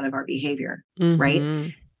driving a lot of our behavior,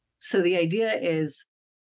 right? So the idea is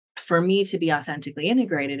for me to be authentically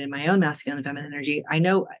integrated in my own masculine and feminine energy. I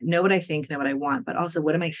know what I think, know what I want, but also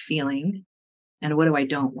what am I feeling and what do I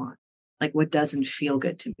don't want? Like what doesn't feel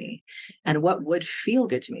good to me and what would feel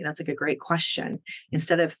good to me? That's like a great question.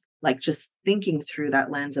 Instead of like just thinking through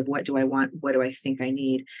that lens of what do I want? What do I think I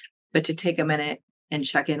need? But to take a minute and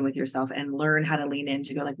check in with yourself and learn how to lean in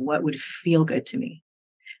to go like, what would feel good to me?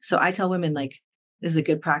 So I tell women like, this is a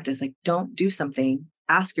good practice. Like don't do something.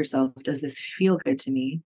 Ask yourself, does this feel good to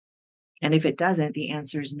me? And if it doesn't, the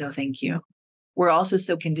answer is no, thank you. We're also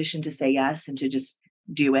so conditioned to say yes and to just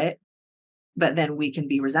do it. But then we can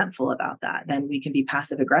be resentful about that. Then we can be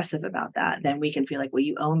passive aggressive about that. Then we can feel like, well,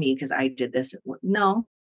 you owe me because I did this. No,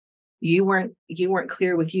 you weren't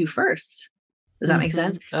clear with you first. Does that make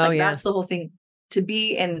sense? Oh, yeah. That's the whole thing. To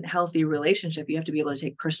be in healthy relationship, you have to be able to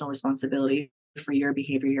take personal responsibility for your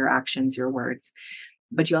behavior, your actions, your words.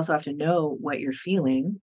 But you also have to know what you're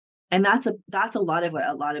feeling. And that's a lot of what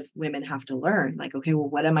a lot of women have to learn. Like, okay, well,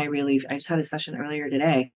 what am I really? I just had a session earlier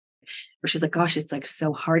today where she's like, gosh, it's like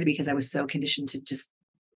so hard because I was so conditioned to just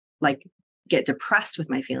like get depressed with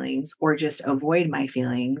my feelings or just avoid my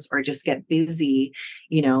feelings or just get busy,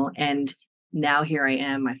 and now here I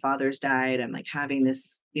am, my father's died. I'm like having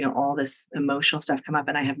this, all this emotional stuff come up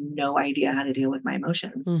and I have no idea how to deal with my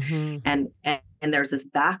emotions. And there's this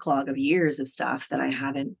backlog of years of stuff that I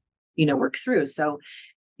haven't, worked through. So,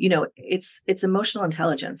 it's emotional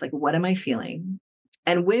intelligence. Like, what am I feeling?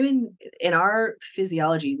 And women in our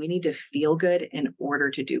physiology, we need to feel good in order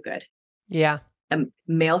to do good. Yeah.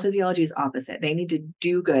 Male physiology is opposite. They need to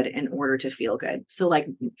do good in order to feel good. So like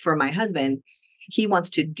for my husband, he wants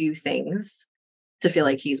to do things to feel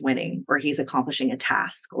like he's winning or he's accomplishing a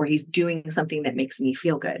task or he's doing something that makes me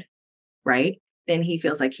feel good, right? Then he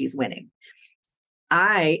feels like he's winning.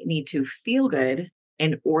 I need to feel good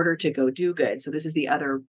in order to go do good. So this is the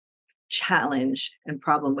other challenge and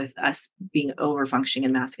problem with us being over functioning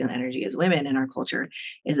in masculine energy as women in our culture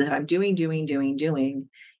is that if I'm doing,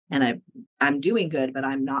 and I'm doing good, but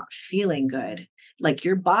I'm not feeling good, like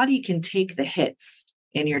your body can take the hits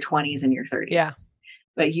in your 20s and your 30s. Yeah.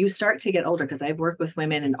 But you start to get older, because I've worked with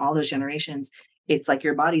women in all those generations. It's like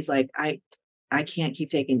your body's like, I can't keep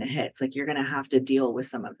taking the hits. Like you're going to have to deal with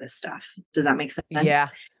some of this stuff. Does that make sense? Yeah.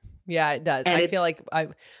 Yeah, it does. And I feel like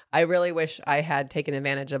I really wish I had taken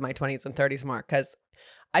advantage of my 20s and 30s more, because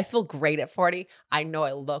I feel great at 40. I know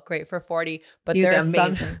I look great for 40, but there's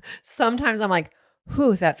sometimes I'm like,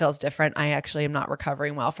 whew, that feels different. I actually am not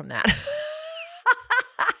recovering well from that.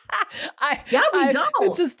 We don't.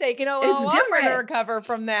 It's just taking a little longer to recover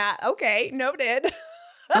from that. Okay, noted.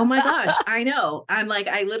 Oh my gosh, I know. I'm like,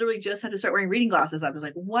 I literally just had to start wearing reading glasses. I was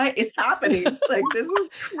like, what is happening? Like, this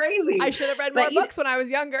is crazy. I should have read more books when I was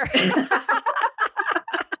younger.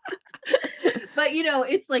 But,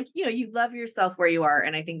 it's like, you love yourself where you are.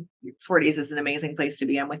 And I think 40s is an amazing place to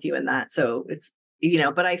be. I'm with you in that. So it's,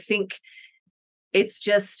 but I think it's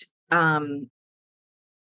just,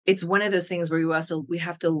 it's one of those things where we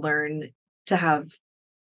have to learn to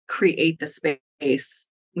create the space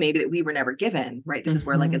maybe that we were never given, right? This is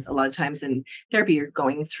where like a lot of times in therapy, you're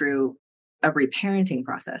going through a reparenting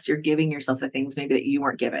process. You're giving yourself the things maybe that you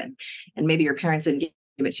weren't given. And maybe your parents didn't give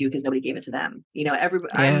it to you because nobody gave it to them.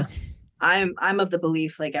 I'm of the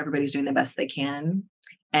belief like everybody's doing the best they can.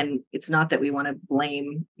 And it's not that we want to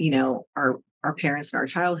blame, our parents and our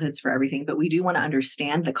childhoods for everything, but we do want to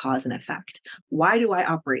understand the cause and effect. Why do I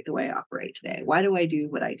operate the way I operate today? Why do I do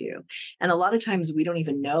what I do? And a lot of times we don't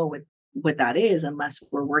even know what that is unless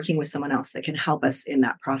we're working with someone else that can help us in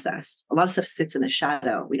that process. A lot of stuff sits in the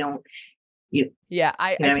shadow. We don't,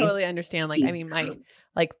 I totally understand. Like, I mean,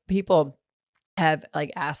 people have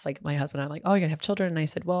like asked like my husband, I'm like, oh, you're gonna have children. And I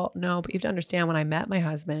said, well, no, but you have to understand, when I met my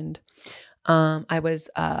husband, I was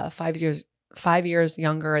 5 years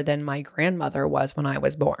younger than my grandmother was when I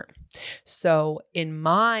was born. So in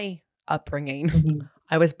my upbringing,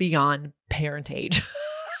 I was beyond parent age.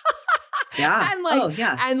 Yeah.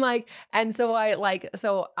 And like, and so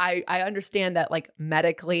I understand that like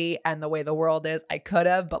medically and the way the world is, I could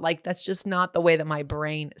have, but like, that's just not the way that my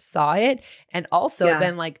brain saw it. And also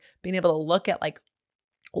then like being able to look at like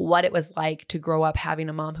what it was like to grow up having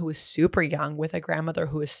a mom who was super young with a grandmother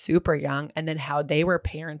who was super young, and then how they were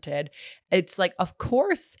parented. It's like, of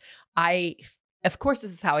course this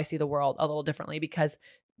is how I see the world a little differently, because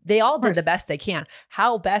they all did the best they can.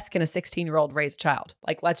 How best can a 16-year-old raise a child?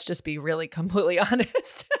 Like, let's just be really completely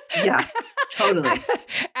honest. Yeah. Totally.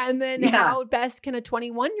 And then how best can a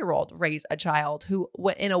 21-year-old raise a child who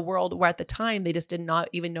in a world where at the time they just did not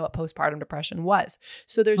even know what postpartum depression was.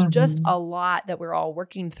 So there's just a lot that we're all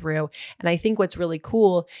working through. And I think what's really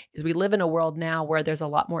cool is we live in a world now where there's a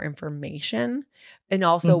lot more information. And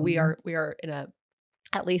also we are in a,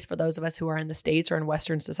 at least for those of us who are in the States or in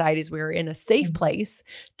Western societies, we're in a safe place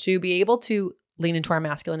to be able to lean into our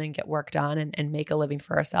masculine and get work done and make a living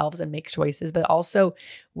for ourselves and make choices. But also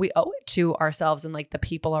we owe it to ourselves and like the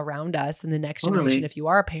people around us and the next generation, if you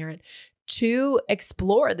are a parent, to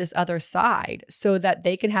explore this other side so that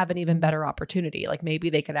they can have an even better opportunity. Like maybe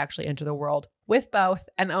they could actually enter the world with both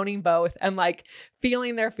and owning both and like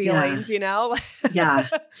feeling their feelings, you know? Yeah.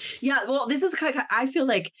 Well, this is kind of, I feel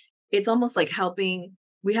like it's almost like helping.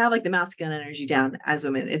 We have like the masculine energy down as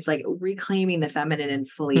women. It's like reclaiming the feminine and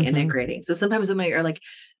fully integrating. So sometimes women are like,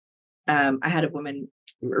 I had a woman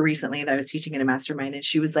recently that I was teaching in a mastermind, and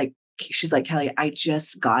she's like, Kelly, I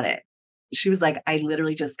just got it. She was like, I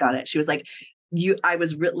literally just got it. She was like,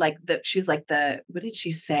 she's like what did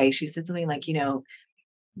she say? She said something like, you know,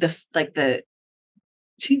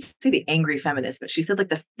 she didn't say the angry feminist, but she said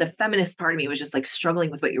like the feminist part of me was just like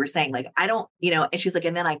struggling with what you were saying. Like, I don't, you know, and she's like,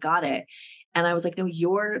 and then I got it. And I was like, no,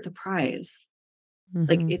 you're the prize.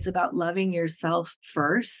 Like, it's about loving yourself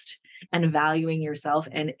first and valuing yourself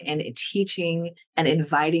and teaching and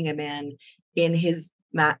inviting a man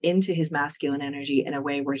into his masculine energy in a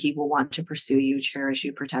way where he will want to pursue you, cherish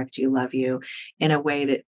you, protect you, love you in a way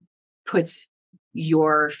that puts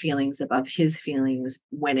your feelings above his feelings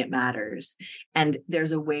when it matters. And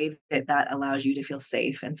there's a way that allows you to feel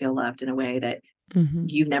safe and feel loved in a way that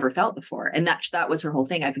you've never felt before. And that was her whole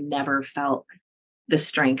thing. I've never felt the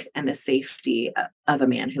strength and the safety of a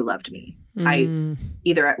man who loved me. I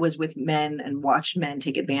either was with men and watched men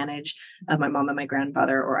take advantage of my mom and my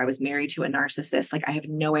grandfather, or I was married to a narcissist. Like, I have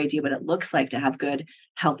no idea what it looks like to have good,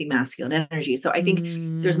 healthy masculine energy. So I think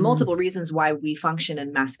there's multiple reasons why we function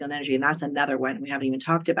in masculine energy. And that's another one we haven't even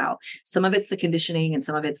talked about. Some of it's the conditioning, and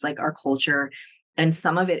some of it's like our culture. And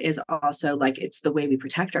some of it is also like, it's the way we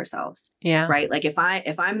protect ourselves. Yeah. Right. Like if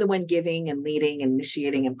I'm the one giving and leading and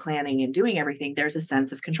initiating and planning and doing everything, there's a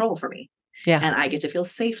sense of control for me. Yeah. And I get to feel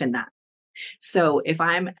safe in that. So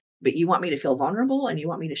but you want me to feel vulnerable, and you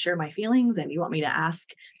want me to share my feelings, and you want me to ask,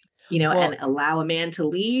 you know, and allow a man to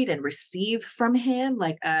lead and receive from him.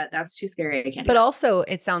 Like, that's too scary. I can't. But also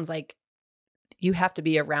it sounds like you have to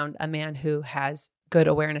be around a man who has good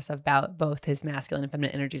awareness about both his masculine and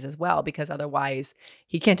feminine energies as well, because otherwise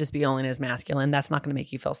he can't just be only in his masculine. That's not going to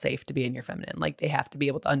make you feel safe to be in your feminine. Like, they have to be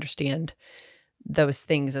able to understand those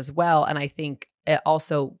things as well. And I think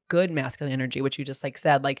also good masculine energy, which you just like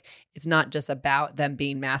said, like, it's not just about them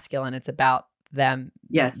being masculine. It's about them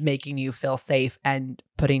making you feel safe and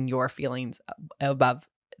putting your feelings above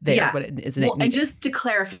theirs. But it isn't. Well, and just to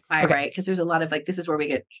clarify, right? Because there's a lot of like, this is where we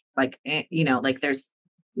get like, you know, like there's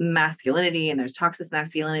masculinity and there's toxic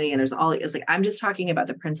masculinity and there's all, it's like, I'm just talking about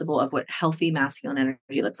the principle of what healthy masculine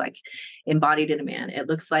energy looks like embodied in a man. It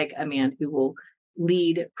looks like a man who will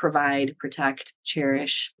lead, provide, protect,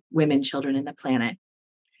 cherish women, children, and the planet,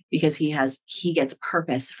 because he gets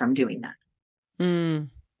purpose from doing that.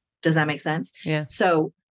 Does that make sense? Yeah.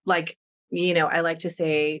 So like, you know, I like to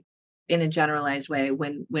say in a generalized way,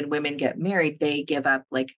 when women get married, they give up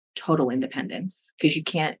like total independence, because you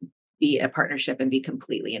can't be a partnership and be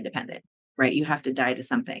completely independent, right? You have to die to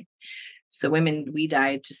something. So women, we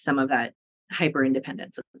die to some of that hyper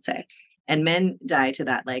independence, let's say, and men die to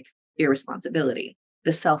that like irresponsibility,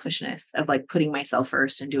 the selfishness of like putting myself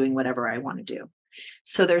first and doing whatever I want to do.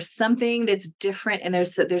 So there's something that's different, and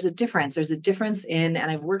there's a difference. There's a difference in, and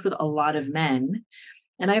I've worked with a lot of men,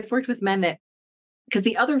 and I've worked with men that, because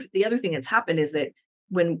the other thing that's happened is that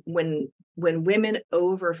when women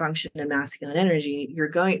overfunction in masculine energy,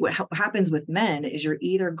 what happens with men is you're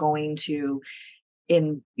either going to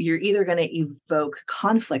evoke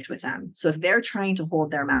conflict with them. So if they're trying to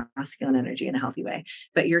hold their masculine energy in a healthy way,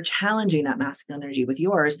 but you're challenging that masculine energy with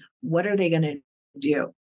yours, what are they going to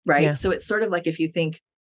do? Right. Yeah. So it's sort of like, if you think,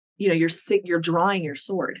 you know, you're drawing your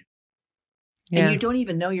sword. Yeah. And you don't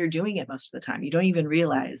even know you're doing it most of the time. You don't even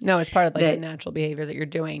realize. No, it's part of like the natural behaviors that you're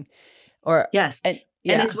doing. Or yes. And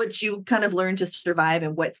it's what you kind of learn to survive,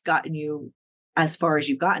 and what's gotten you as far as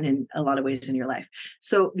you've gotten in a lot of ways in your life.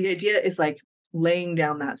 So the idea is like laying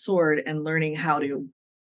down that sword and learning how to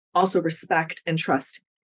also respect and trust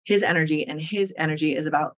his energy. And his energy is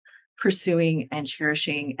about pursuing and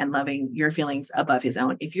cherishing and loving your feelings above his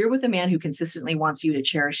own. If you're with a man who consistently wants you to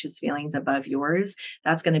cherish his feelings above yours,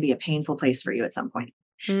 that's going to be a painful place for you at some point.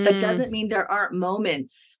 That doesn't mean there aren't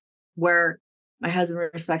moments where my husband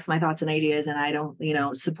respects my thoughts and ideas and I don't,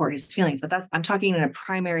 support his feelings. But I'm talking in a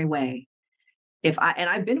primary way. And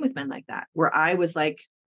I've been with men like that, where I was like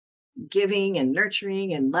giving and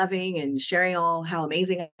nurturing and loving and sharing all how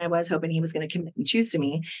amazing I was, hoping he was going to commit and choose to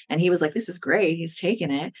me. And he was like, this is great. He's taken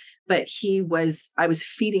it. But I was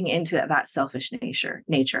feeding into that selfish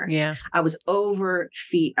nature. Yeah. I was over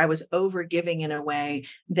giving in a way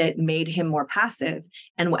that made him more passive.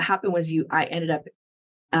 And what happened was I ended up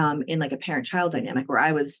in like a parent-child dynamic where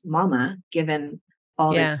I was mama given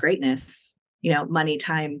all this greatness, money,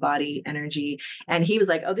 time, body, energy. And he was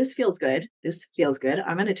like, oh, this feels good. This feels good.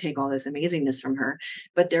 I'm going to take all this amazingness from her.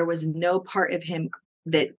 But there was no part of him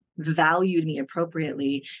that valued me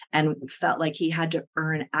appropriately and felt like he had to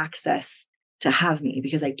earn access to have me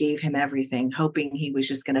because I gave him everything, hoping he was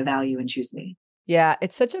just going to value and choose me. Yeah.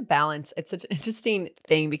 It's such a balance. It's such an interesting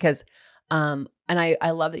thing because and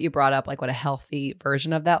I love that you brought up like what a healthy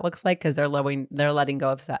version of that looks like, because they're letting go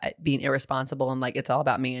of being irresponsible and like it's all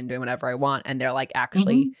about me and doing whatever I want, and they're like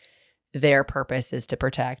actually their purpose is to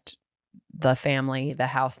protect the family, the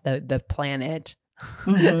house, the planet.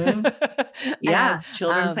 Yeah,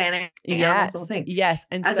 children, planet, yes, the whole thing. Yes,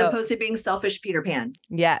 and as opposed to being selfish Peter Pan.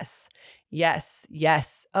 Yes.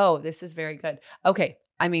 Oh, this is very good. Okay.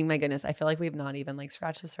 I mean, my goodness, I feel like we've not even like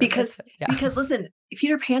scratched the surface. Because listen,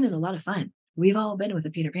 Peter Pan is a lot of fun. We've all been with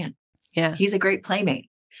a Peter Pan. Yeah. He's a great playmate,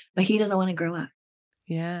 but he doesn't want to grow up.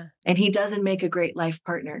 Yeah. And he doesn't make a great life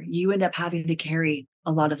partner. You end up having to carry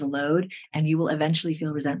a lot of the load and you will eventually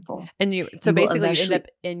feel resentful. And you end up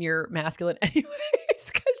in your masculine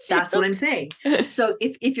anyways. That's what I'm saying. So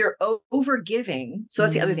if you're over giving, so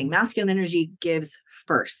that's the other thing. Masculine energy gives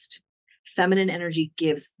first. Feminine energy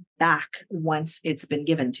gives back once it's been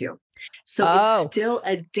given to. So it's still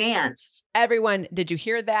a dance. Everyone, did you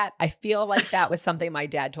hear that? I feel like that was something my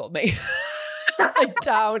dad told me. I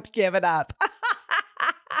don't give it up.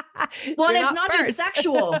 Well, and it's not just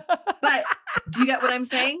sexual, but do you get what I'm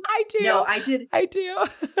saying? I do. No, I did. I do.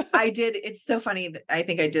 I did. It's so funny that I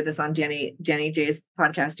think I did this on Danny J's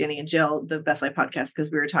podcast, Danny and Jill, the Best Life podcast, because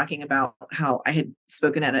we were talking about how I had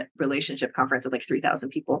spoken at a relationship conference of like 3,000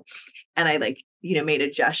 people. And I made a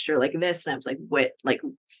gesture like this. And I was like, what, like,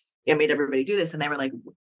 I made everybody do this. And they were like,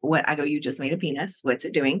 what? I go, you just made a penis. What's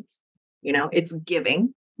it doing? It's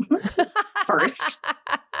giving first.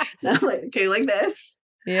 And I'm like, okay, like this.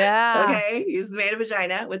 Yeah. Okay. You just made a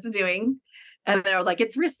vagina. What's it doing? And they're like,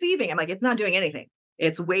 it's receiving. I'm like, it's not doing anything.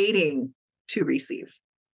 It's waiting to receive.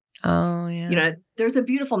 Oh, yeah. There's a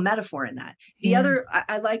beautiful metaphor in that. The other,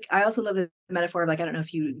 I also love the metaphor of like, I don't know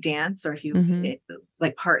if you dance or if you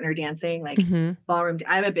like partner dancing, like ballroom.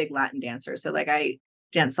 I'm a big Latin dancer. So like I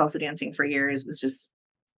danced salsa dancing for years, was just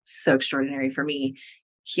so extraordinary for me,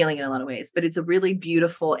 healing in a lot of ways. But it's a really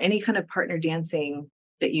beautiful, any kind of partner dancing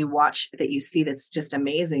that you watch, that you see, that's just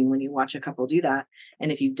amazing when you watch a couple do that.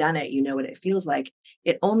 And if you've done it, you know what it feels like.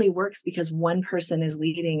 It only works because one person is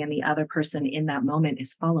leading and the other person in that moment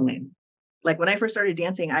is following. Like when I first started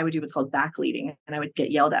dancing, I would do what's called back leading, and I would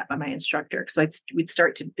get yelled at by my instructor. So we'd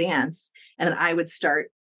start to dance and then I would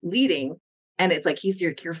start leading, and it's like,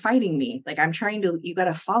 you're fighting me. Like you got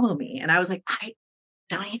to follow me. And I was like,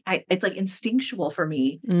 it's like instinctual for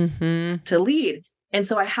me to lead. And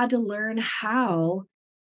so I had to learn how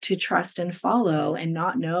to trust and follow and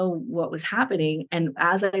not know what was happening. And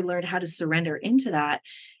as I learned how to surrender into that,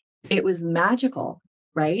 it was magical.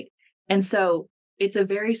 Right. And so it's a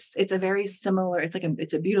very similar,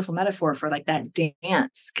 it's a beautiful metaphor for like that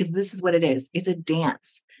dance, because this is what it is. It's a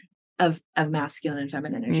dance of masculine and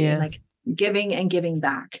feminine energy, and like giving and giving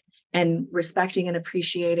back, and respecting and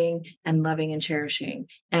appreciating and loving and cherishing.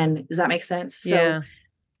 And does that make sense? So, yeah.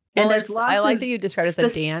 And there's lots I like that you described it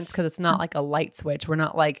as a dance, because it's not like a light switch. We're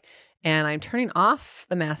not like, and I'm turning off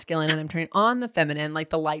the masculine and I'm turning on the feminine, like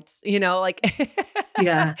the lights, like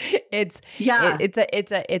yeah, it's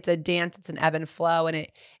a dance. It's an ebb and flow, and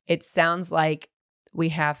it sounds like we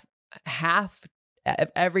have half of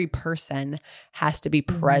every person has to be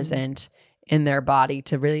present in their body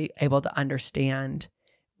to really able to understand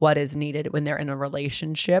what is needed when they're in a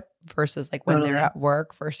relationship versus like when they're at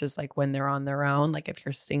work versus like when they're on their own. Like if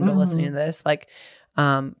you're single listening to this, like,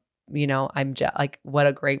 I'm like, what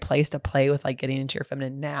a great place to play with like getting into your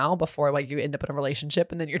feminine now before like you end up in a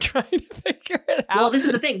relationship and then you're trying to figure it out. Well, this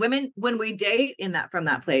is the thing. Women, when we date from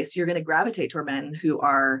that place, you're going to gravitate toward men who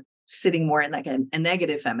are sitting more in like a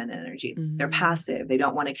negative feminine energy. They're passive. They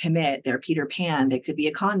don't want to commit. They're Peter Pan. They could be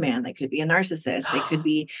a con man. They could be a narcissist. They could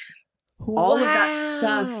be all of that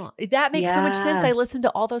stuff. That makes so much sense. I listened to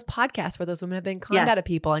all those podcasts where those women have been conned out of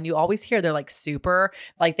people, and you always hear they're like super,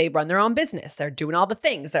 like they run their own business. They're doing all the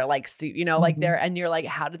things. They're like, like they're, and you're like,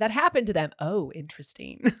 how did that happen to them? Oh,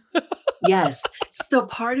 interesting. Yes. So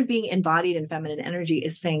part of being embodied in feminine energy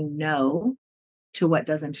is saying no to what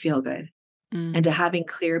doesn't feel good, and to having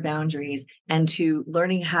clear boundaries, and to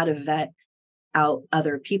learning how to vet out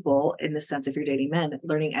other people in the sense if you're dating men,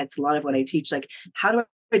 learning, it's a lot of what I teach. Like, how do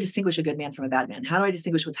I distinguish a good man from a bad man? How do I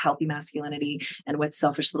distinguish what's healthy masculinity and what's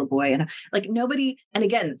selfish little boy? And like nobody, and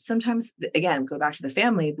again, sometimes, again, go back to the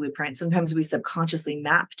family blueprint. Sometimes we subconsciously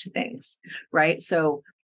map to things, right? So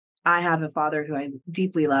I have a father who I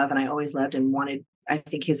deeply love and I always loved and wanted, I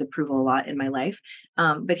think, his approval a lot in my life.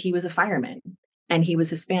 But he was a fireman and he was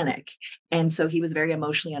Hispanic. And so he was very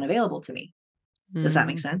emotionally unavailable to me. Does that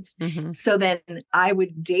make sense? Mm-hmm. So then I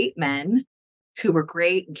would date men who were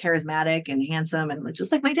great and charismatic and handsome and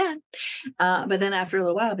just like my dad. But then after a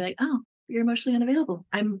little while, I'd be like, oh, you're emotionally unavailable.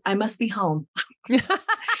 I must be home.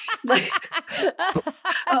 Like,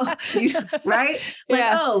 oh, right? Like,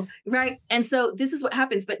 oh, right. And so this is what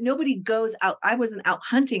happens, but nobody goes out. I wasn't out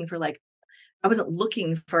hunting for like, I wasn't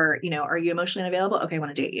looking for, are you emotionally unavailable? Okay, I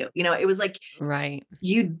want to date you. It was like, right.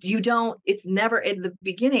 You don't, it's never in the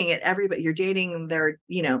beginning at everybody, you're dating their,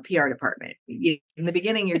 PR department. In the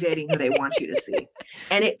beginning, you're dating who they want you to see.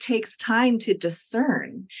 And it takes time to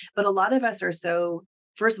discern. But a lot of us are so,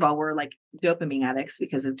 first of all, we're like dopamine addicts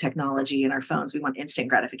because of technology and our phones. We want instant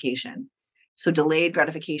gratification. So delayed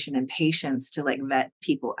gratification and patience to like vet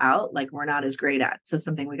people out, like we're not as great at. So it's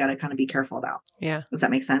something we got to kind of be careful about. Yeah. Does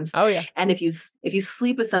that make sense? Oh yeah. And if you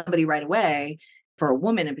sleep with somebody right away, for a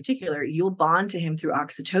woman in particular, you'll bond to him through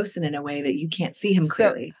oxytocin in a way that you can't see him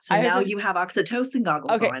clearly. So now you have oxytocin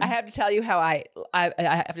goggles on. I have to tell you how I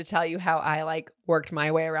have to tell you how I like worked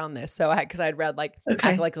my way around this. So because I'd read like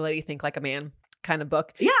Act Like a Lady, Think Like a Man kind of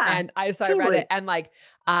book. Yeah. And I read it, and like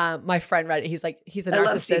my friend read it. He's like, he's a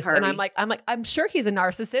narcissist. And I'm like, I'm sure he's a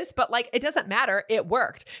narcissist, but like, it doesn't matter. It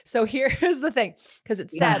worked. So here's the thing. Cause it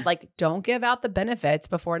said like, don't give out the benefits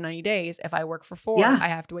before 90 days. If I work for 4, I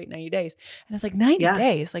have to wait 90 days. And it's like 90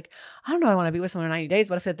 days. Like, I don't know. I want to be with someone in 90 days.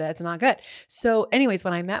 What if that's not good? So anyways,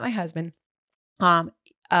 when I met my husband,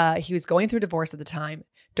 he was going through divorce at the time.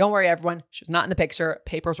 Don't worry, everyone. She was not in the picture.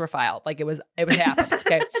 Papers were filed. Like it was happening.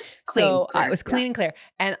 Okay. So it was clean and clear.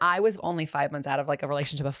 And I was only 5 months out of like a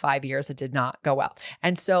relationship of 5 years that did not go well.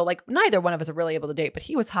 And so like neither one of us are really able to date, but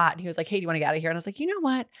he was hot and he was like, hey, do you want to get out of here? And I was like, you know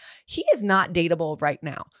what? He is not dateable right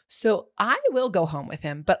now. So I will go home with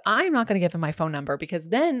him, but I'm not going to give him my phone number because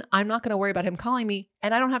then I'm not going to worry about him calling me.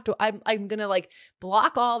 And I don't have to, I'm going to like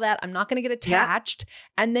block all that. I'm not going to get attached.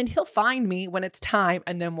 And then he'll find me when it's time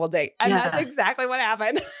and then we'll date. And that's exactly what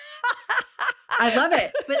happened. I love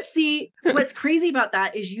it. But see, what's crazy about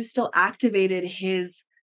that is you still activated his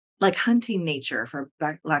like hunting nature, for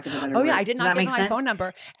lack of a better word. Oh yeah, I did not give him my phone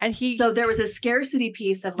number. And so there was a scarcity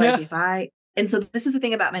piece of like, and so this is the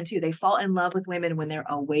thing about men too. They fall in love with women when they're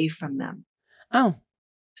away from them. Oh.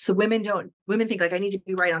 So women think like, I need to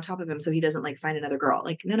be right on top of him so he doesn't like find another girl.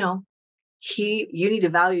 Like, no. You need to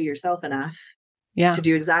value yourself enough to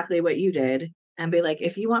do exactly what you did and be like,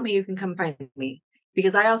 if you want me, you can come find me.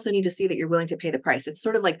 Because I also need to see that you're willing to pay the price. It's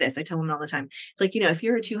sort of like this. I tell women all the time. It's like, if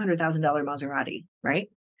you're a $200,000 Maserati, right?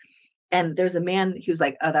 And there's a man who's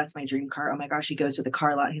like, oh, that's my dream car. Oh my gosh. He goes to the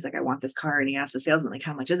car lot. He's like, I want this car. And he asks the salesman, like,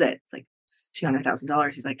 how much is it? It's like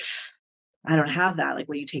 $200,000. He's like, I don't have that. Like,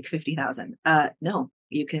 will you take 50,000? No,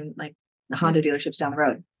 you can, like, the Honda dealerships down the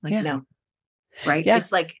road. Like, no. Right. Yeah.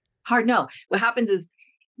 It's like hard. No. What happens is,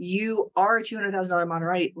 you are a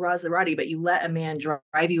 $200,000 Maserati, but you let a man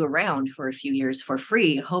drive you around for a few years for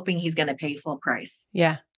free, hoping he's going to pay full price.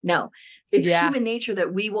 Yeah. No, it's human nature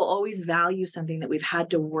that we will always value something that we've had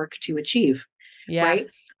to work to achieve. Yeah. Right.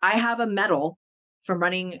 I have a medal from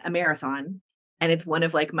running a marathon, and it's one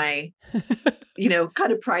of like my,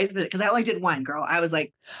 kind of prize because I only did one, girl. I was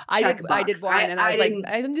like, I did one, and I was like,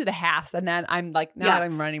 I didn't do the halves, and then I'm like, no, I don't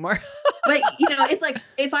even run anymore. But it's like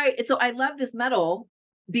so I love this medal,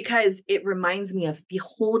 because it reminds me of the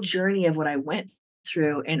whole journey of what I went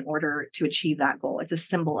through in order to achieve that goal. It's a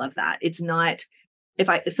symbol of that. It's not,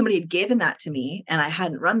 if somebody had given that to me and I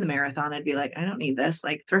hadn't run the marathon, I'd be like, I don't need this,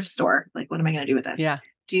 like thrift store. Like, what am I going to do with this? Yeah.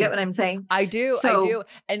 Do you get what I'm saying? I do.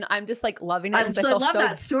 And I'm just like loving it. I love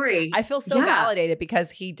that story. I feel so validated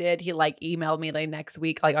because he like emailed me like next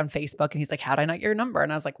week, like on Facebook, and he's like, how'd I not get your number?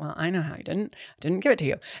 And I was like, well, I know how I didn't give it to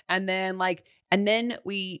you. And then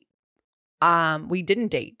we didn't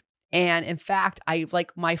date. And in fact,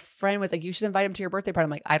 my friend was like, you should invite him to your birthday party. I'm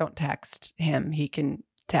like, I don't text him. He can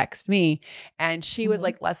text me. And she was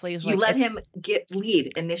like, Leslie is you let him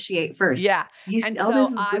initiate first. Yeah. And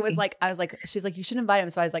so I was like, she's like, you should invite him.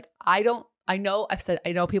 So I was like, I know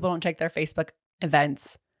people don't check their Facebook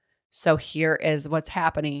events. So here is what's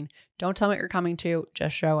happening. Don't tell me what you're coming to.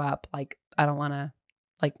 Just show up. Like, I don't want to,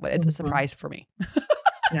 like, it's a surprise for me.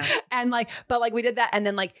 Yeah. And but we did that. And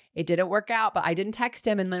then it didn't work out, but I didn't text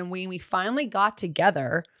him. And then when we finally got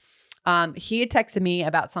together, he had texted me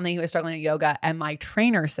about something he was struggling in yoga. And my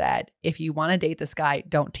trainer said, if you want to date this guy,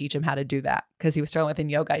 don't teach him how to do that. Cause he was struggling with in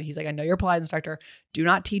yoga. And he's like, I know you're a Pilates instructor. Do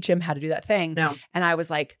not teach him how to do that thing. No. And I was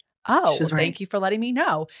like, oh, well, thank you for letting me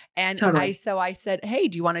know. And I said, hey,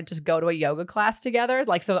 do you want to just go to a yoga class together?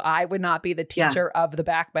 So I would not be the teacher of the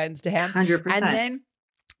back bends to him. 100%.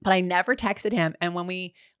 But I never texted him. And when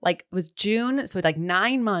we it was June, so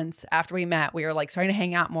 9 months after we met, we were starting to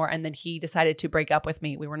hang out more. And then he decided to break up with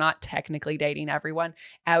me. We were not technically dating everyone.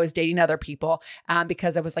 I was dating other people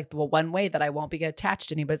because I was well, one way that I won't be attached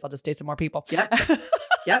to anybody is I'll just date some more people. Yep.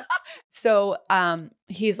 Yep. So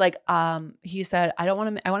he's he said, I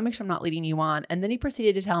want to make sure I'm not leading you on. And then he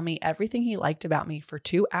proceeded to tell me everything he liked about me for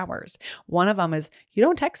 2 hours. One of them is, you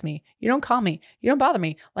don't text me. You don't call me. You don't bother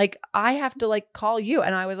me. I have to call you.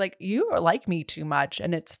 And I was like, you like me too much.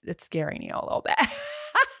 And it's scaring you a little bit.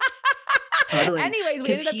 Totally. Anyways, we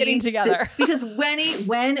ended up getting together. Because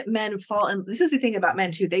when men fall in, this is the thing about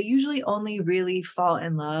men too, they usually only really fall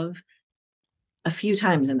in love a few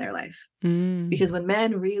times in their life. Because when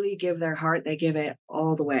men really give their heart, they give it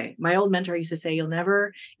all the way. My old mentor used to say, you'll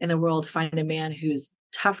never in the world find a man who's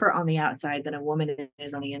tougher on the outside than a woman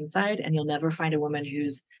is on the inside. And you'll never find a woman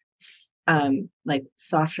who's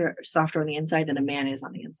softer on the inside than a man is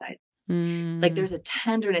on the inside. There's a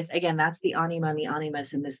tenderness. Again, that's the anima and the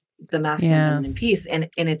animus in the masculine and peace in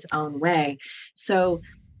its own way. So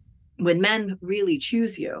when men really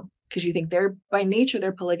choose you, because you think they're by nature,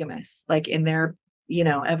 they're polygamous, in their,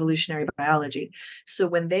 evolutionary biology. So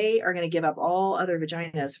when they are going to give up all other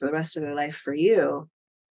vaginas for the rest of their life for you,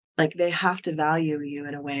 they have to value you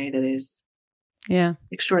in a way that is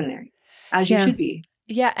extraordinary, as you should be.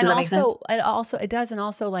 Yeah. And it does. And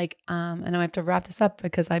also and I have to wrap this up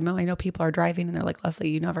because I know people are driving and they're like, Leslie,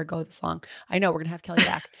 you never go this long. I know we're going to have Kelly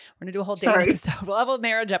back. We're going to do a whole dating episode. We'll have a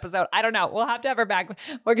marriage episode. I don't know. We'll have to have her back.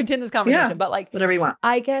 We'll continue this conversation, but whatever you want.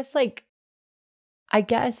 I guess,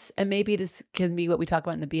 and maybe this can be what we talk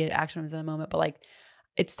about in the Be It Action Rooms in a moment, but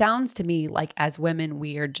it sounds to me like as women,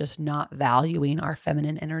 we are just not valuing our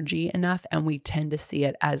feminine energy enough. And we tend to see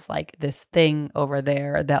it as this thing over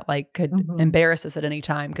there that could embarrass us at any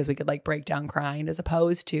time because we could break down crying as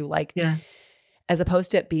opposed to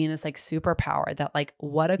it being this superpower that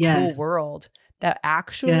what a cool world that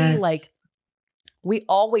actually we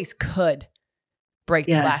always could break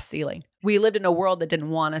the glass ceiling. We lived in a world that didn't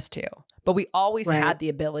want us to, but we always had the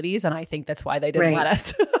abilities. And I think that's why they didn't let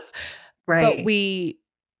us. But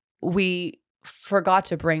we forgot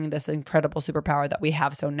to bring this incredible superpower that we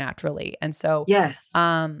have so naturally. And so,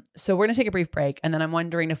 so we're going to take a brief break. And then I'm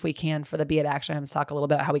wondering if we can, for the Be It Action Items, talk a little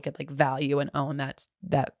bit about how we could value and own that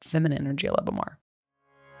feminine energy a little bit more.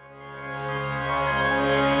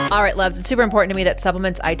 All right, loves, it's super important to me that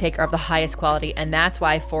supplements I take are of the highest quality. And that's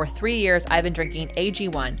why for 3 years, I've been drinking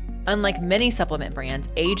AG1. Unlike many supplement brands,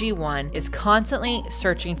 AG1 is constantly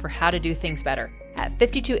searching for how to do things better. At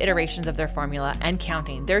 52 iterations of their formula and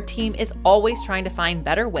counting, their team is always trying to find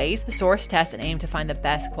better ways to source, test, and aim to find the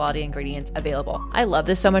best quality ingredients available. I love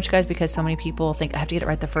this so much, guys, because so many people think I have to get it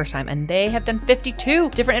right the first time, and they have done 52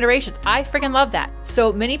 different iterations. I freaking love that.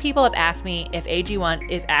 So many people have asked me if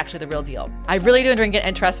AG1 is actually the real deal. I really do drink it,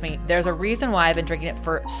 and trust me, there's a reason why I've been drinking it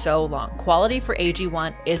for so long. Quality for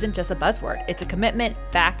AG1 isn't just a buzzword. It's a commitment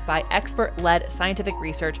backed by expert-led scientific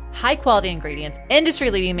research, high-quality ingredients,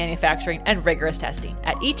 industry-leading manufacturing, and rigorous testing.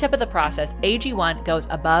 At each step of the process, AG1 goes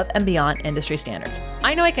above and beyond industry standards.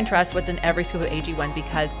 I know I can trust what's in every scoop of AG1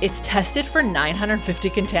 because it's tested for 950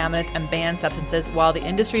 contaminants and banned substances, while the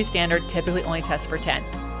industry standard typically only tests for 10.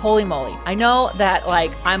 Holy moly. I know that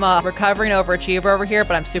I'm a recovering overachiever over here,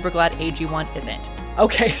 but I'm super glad AG1 isn't.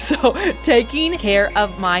 Okay, so taking care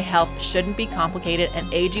of my health shouldn't be complicated, and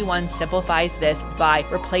AG1 simplifies this by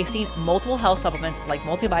replacing multiple health supplements like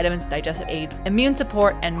multivitamins, digestive aids, immune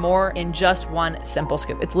support, and more in just one simple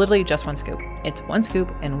scoop. It's literally just one scoop. It's one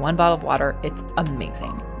scoop in one bottle of water. It's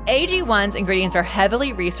amazing. AG1's ingredients are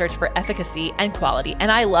heavily researched for efficacy and quality, and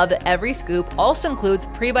I love that every scoop also includes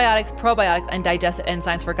prebiotics, probiotics, and digestive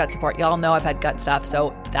enzymes for gut support. Y'all know I've had gut stuff,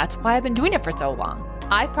 so that's why I've been doing it for so long.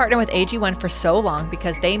 I've partnered with AG1 for so long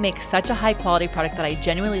because they make such a high quality product that I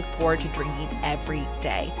genuinely look forward to drinking every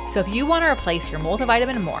day. So if you want to replace your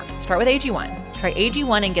multivitamin and more, start with AG1. Try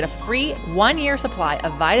AG1 and get a free 1-year supply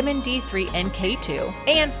of vitamin D3 and K2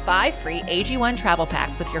 and 5 free AG1 travel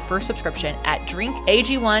packs with your first subscription at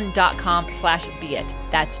drinkag1.com/beit.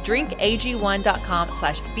 That's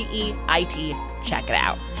drinkag1.com/BEIT. Check it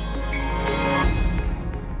out.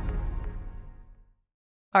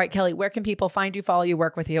 All right, Kelly, where can people find you, follow you,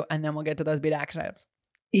 work with you? And then we'll get to those BEIT action items.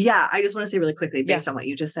 Yeah, I just want to say really quickly, based on what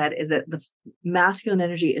you just said, is that the masculine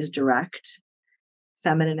energy is direct,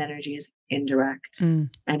 feminine energy is indirect, and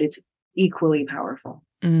it's equally powerful.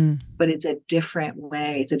 But it's a different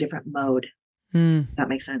way, it's a different mode. If that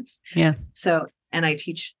makes sense. Yeah. So, and I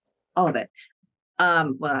teach all of it.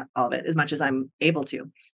 Well, not all of it, as much as I'm able to.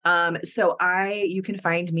 You can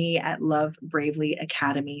find me at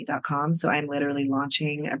lovebravelyacademy.com. So I'm literally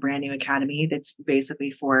launching a brand new academy that's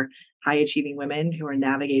basically for high achieving women who are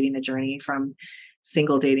navigating the journey from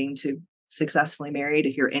single dating to successfully married.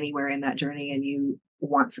 If you're anywhere in that journey and you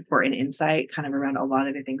want support and insight kind of around a lot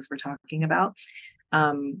of the things we're talking about,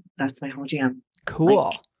 that's my whole jam.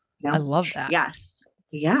 Cool. I love that. Yes.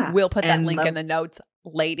 Yeah. We'll put that link in the notes.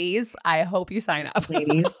 Ladies, I hope you sign up.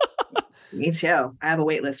 Ladies, me too. I have a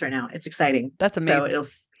wait list right now. It's exciting. That's amazing. So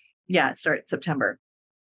it starts September,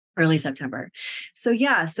 early September. So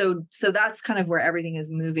that's kind of where everything is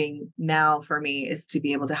moving now for me, is to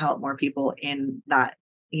be able to help more people in that,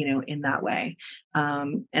 in that way.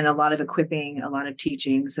 And a lot of equipping, a lot of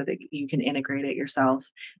teaching so that you can integrate it yourself,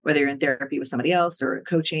 whether you're in therapy with somebody else or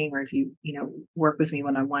coaching, or if you, work with me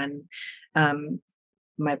one-on-one.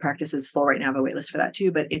 My practice is full right now. I have a wait list for that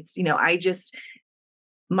too. But it's,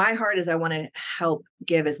 my heart is I want to help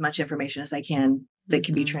give as much information as I can that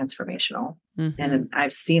can be transformational. And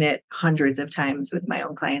I've seen it hundreds of times with my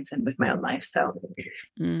own clients and with my own life. So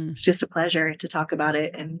it's just a pleasure to talk about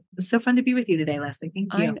it. And it's so fun to be with you today, Leslie.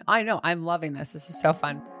 Thank you. I know. I'm loving this. This is so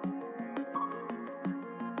fun.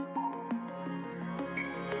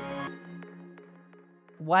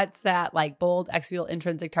 What's that like bold, executable,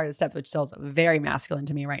 intrinsic target steps, which feels very masculine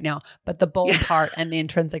to me right now. But the bold part and the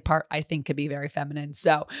intrinsic part, I think, could be very feminine.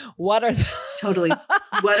 So what are totally,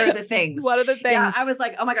 what are the things? What are the things? Yeah, I was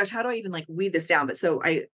like, oh my gosh, how do I even weed this down? But so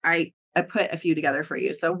I put a few together for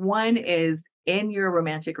you. So one is, in your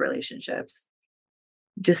romantic relationships,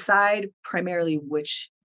 decide primarily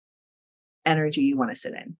which energy you want to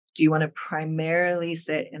sit in. Do you want to primarily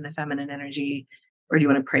sit in the feminine energy, or do you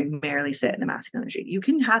want to primarily sit in the masculine energy? You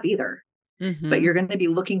can have either, but you're going to be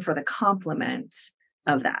looking for the complement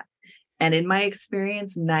of that. And in my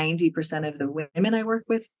experience, 90% of the women I work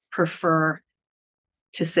with prefer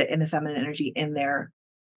to sit in the feminine energy in their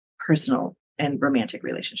personal and romantic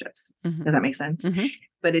relationships. Does that make sense?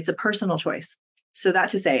 But it's a personal choice. So that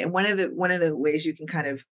to say, and one of the ways you can kind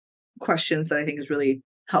of questions that I think is really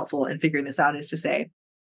helpful in figuring this out is to say,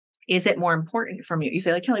 is it more important from you? You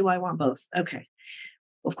say Kelly, well, I want both. Okay.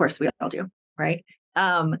 Of course we all do. Right.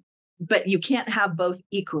 But you can't have both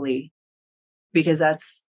equally, because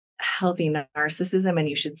that's healthy narcissism and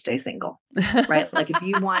you should stay single. Right. If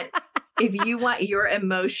you want your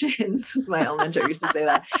emotions, my elementary used to say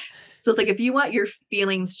that. So it's if you want your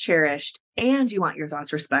feelings cherished and you want your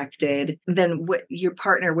thoughts respected, then what's your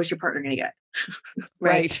partner going to get?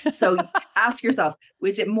 Right. So ask yourself,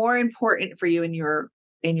 is it more important for you in your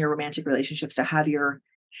romantic relationships to have your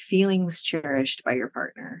feelings cherished by your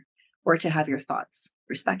partner, or to have your thoughts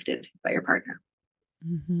respected by your partner?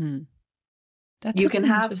 You can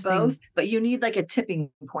have both, but you need a tipping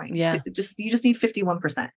point. Yeah. You just need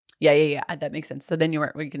 51%. Yeah. That makes sense. So then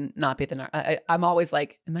we can not be the I'm always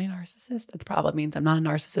am I a narcissist? That probably means I'm not a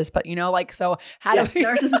narcissist, but so how do we...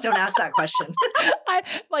 Narcissists don't ask that question.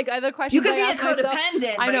 Other questions you could be a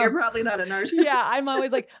codependent, but you're probably not a narcissist. Yeah. I'm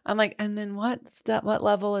always and then what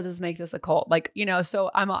level does make this a cult?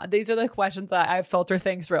 So these are the questions that I filter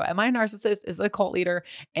things through. Am I a narcissist? Is it a cult leader?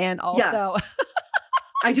 And also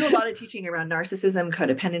I do a lot of teaching around narcissism,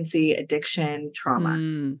 codependency, addiction,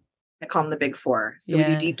 trauma. I call them the big four. So we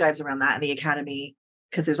do deep dives around that in the academy,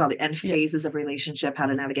 because there's all the end phases of relationship, how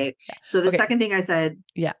to navigate. So the second thing I said,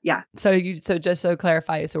 So just so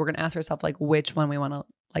clarify, so we're going to ask ourselves which one we want to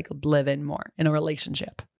live in more in a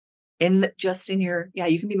relationship. You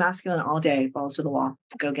can be masculine all day, balls to the wall,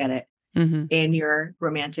 go get it. In your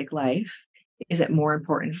romantic life, is it more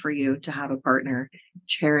important for you to have a partner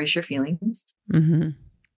cherish your feelings?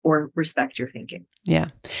 Or respect your thinking? Yeah.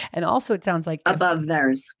 And also it sounds like above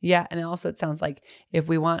theirs. Yeah. And also it sounds like if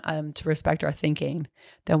we want to respect our thinking,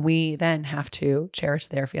 then we then have to cherish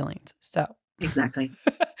their feelings. So exactly.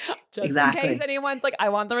 In case anyone's I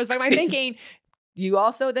want them to respect my thinking. you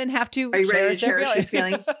also then have to Are you ready to cherish cherish his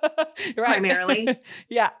feelings Right. primarily?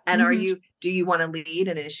 Yeah. And do you want to lead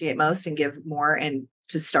and initiate most and give more and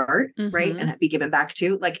to start, right? And be given back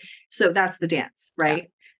to, like, so that's the dance,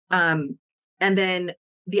 right? Yeah. And then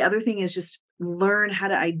the other thing is just learn how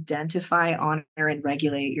to identify, honor, and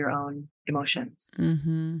regulate your own emotions,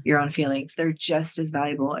 your own feelings. They're just as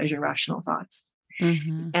valuable as your rational thoughts.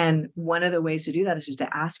 And one of the ways to do that is just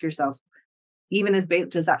to ask yourself, even as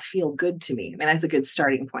does that feel good to me? I mean, that's a good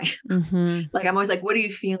starting point. Like, I'm always like, what are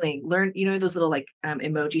you feeling? Learn, those little like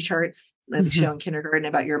emoji charts that they show in kindergarten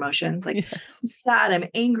about your emotions. Like, yes. I'm sad, I'm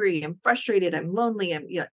angry, I'm frustrated, I'm lonely. I'm,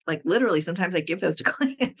 like literally sometimes I give those to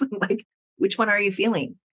clients. I'm like, which one are you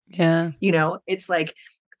feeling? Yeah. It's like,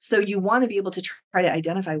 so you want to be able to try to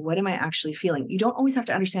identify, what am I actually feeling? You don't always have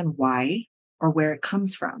to understand why or where it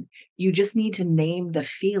comes from. You just need to name the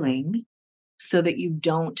feeling so that you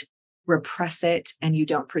don't repress it and you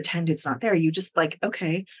don't pretend it's not there. You just like,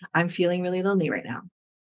 okay, I'm feeling really lonely right now.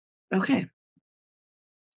 Okay.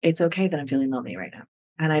 It's okay that I'm feeling lonely right now.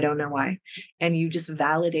 And I don't know why. And you just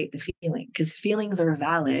validate the feeling, because feelings are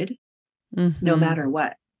valid no matter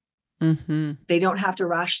what. They don't have to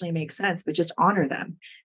rationally make sense, but just honor them.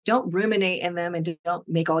 Don't ruminate in them and don't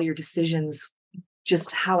make all your decisions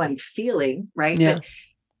just how I'm feeling, right? Yeah.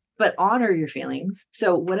 But honor your feelings.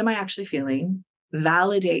 So what am I actually feeling?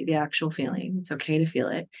 Validate the actual feeling. It's okay to feel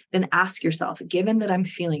it. Then ask yourself, given that I'm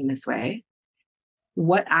feeling this way,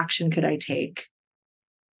 what action could I take?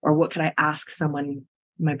 Or what could I ask someone,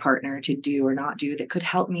 my partner, to do or not do that could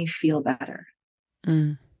help me feel better?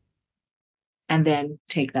 And then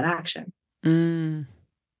take that action.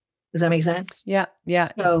 Does that make sense? Yeah. Yeah.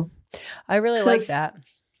 So I really like that.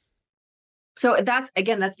 So that's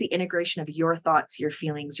the integration of your thoughts, your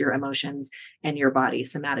feelings, your emotions, and your body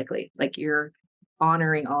somatically. Like, you're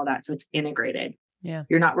honoring all that. So it's integrated. Yeah.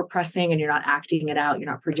 You're not repressing and you're not acting it out. You're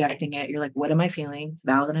not projecting it. You're like, what am I feeling? It's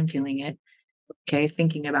valid that I'm feeling it. Okay.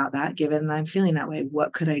 Thinking about that, given that I'm feeling that way,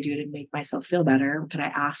 what could I do to make myself feel better? What could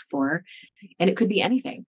I ask for? And it could be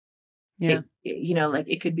anything. Yeah. Like,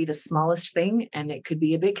 it could be the smallest thing and it could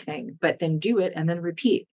be a big thing, but then do it and then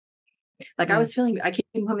repeat. Like, I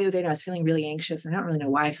came home the other day and I was feeling really anxious, and I don't really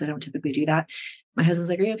know why, because I don't typically do that. My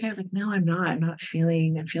husband's like, are you okay? I was like, no, I'm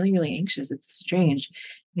feeling really anxious. It's strange.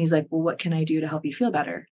 And he's like, well, what can I do to help you feel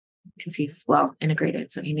better? Because he's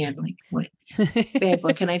integrated. So he knew. I'm like, what, babe,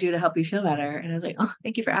 what can I do to help you feel better? And I was like, oh,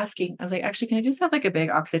 thank you for asking. I was like, actually, can I just have like a big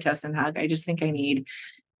oxytocin hug? I just think I need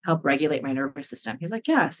help regulate my nervous system. He's like,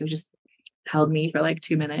 yeah. So he just held me for like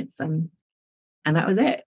 2 minutes and that was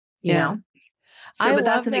it, you know? So, but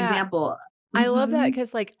that's an example. I love that,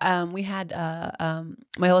 because like, we had,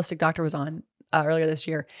 my holistic doctor was on earlier this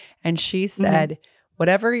year, and she said,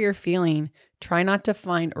 whatever you're feeling, try not to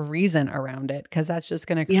find a reason around it, because that's just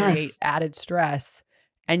going to create added stress.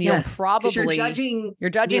 And you'll probably, you're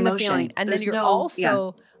judging the feeling. And then you're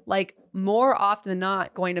also like, more often than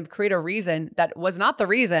not, going to create a reason that was not the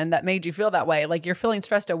reason that made you feel that way. Like, you're feeling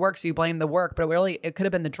stressed at work, so you blame the work, but really it could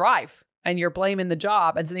have been the drive. And you're blaming the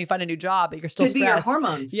job, and so then you find a new job, but you're still stressed. Could be your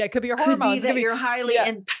hormones. Yeah, it could be your hormones. Could be that you're highly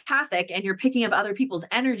empathic and you're picking up other people's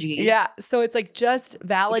energy. Yeah, so it's like, just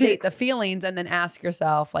validate the feelings and then ask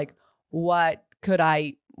yourself, like, what do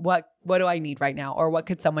I need right now, or what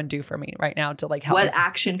could someone do for me right now to like help? What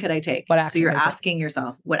action could I take? So you're asking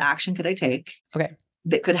yourself, what action could I take? Okay,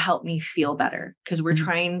 that could help me feel better, because we're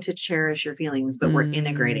trying to cherish your feelings, but we're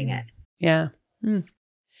integrating it. Yeah.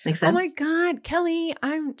 Makes sense? Oh my God, Kelly,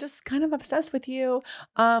 I'm just kind of obsessed with you.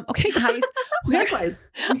 Okay, guys. Likewise.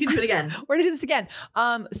 We can do it again. We're going to do this again.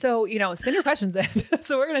 So, send your questions in.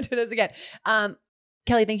 So we're going to do this again.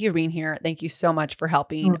 Kelly, thank you for being here. Thank you so much for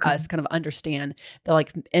helping us kind of understand the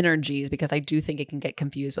like energies, because I do think it can get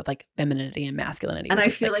confused with like femininity and masculinity. And I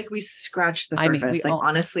feel like we scratched the surface.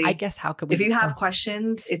 Honestly, I guess how could we? If you have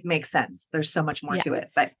questions, it makes sense. There's so much more to it.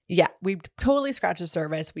 But yeah, we totally scratched the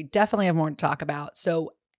surface. We definitely have more to talk about.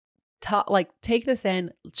 So take this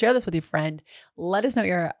in, share this with your friend. Let us know what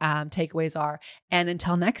your takeaways are. And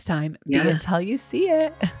until next time, be it till you see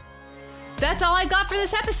it. That's all I got for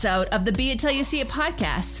this episode of the Be It Till You See It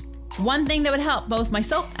podcast. One thing that would help both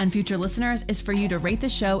myself and future listeners is for you to rate the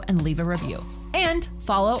show and leave a review. And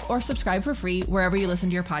follow or subscribe for free wherever you listen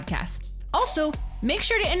to your podcast. Also, make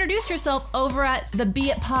sure to introduce yourself over at the Be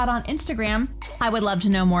It Pod on Instagram. I would love to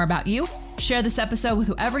know more about you. Share this episode with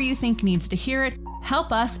whoever you think needs to hear it.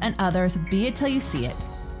 Help us and others be it till you see it.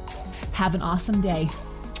 Have an awesome day.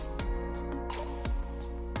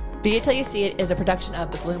 Be It Till You See It is a production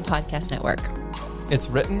of the Bloom Podcast Network. It's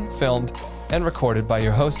written, filmed, and recorded by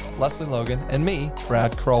your host, Leslie Logan, and me,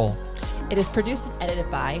 Brad Kroll. It is produced and edited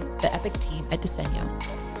by the epic team at Disenyo.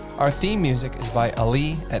 Our theme music is by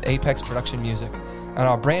Ali at Apex Production Music, and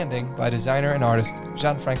our branding by designer and artist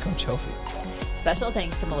Gianfranco Cioffi. Special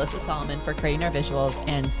thanks to Melissa Solomon for creating our visuals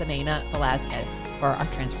and Samena Velazquez for our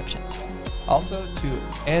transcriptions. Also to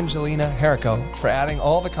Angelina Herrico for adding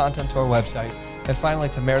all the content to our website. And finally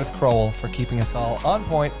to Meredith Crowell for keeping us all on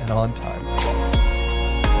point and on time.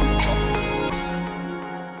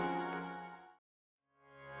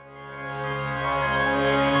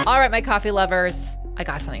 All right, my coffee lovers, I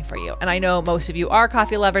got something for you. And I know most of you are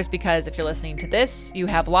coffee lovers because if you're listening to this, you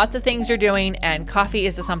have lots of things you're doing, and coffee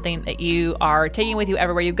is something that you are taking with you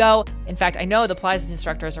everywhere you go. In fact, I know the Pilates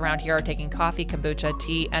instructors around here are taking coffee, kombucha,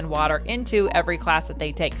 tea, and water into every class that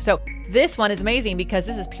they take. So this one is amazing because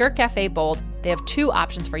this is Pure Cafe Bold. They have two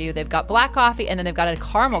options for you. They've got black coffee and then they've got a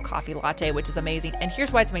caramel coffee latte, which is amazing. And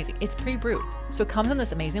here's why it's amazing. It's pre-brewed. So it comes in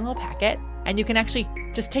this amazing little packet, and you can actually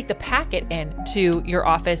just take the packet in to your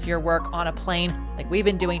office, your work, on a plane like we've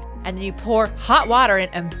been doing. And then you pour hot water in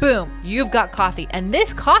and boom, you've got coffee. And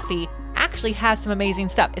this coffee actually has some amazing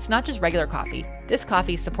stuff. It's not just regular coffee. This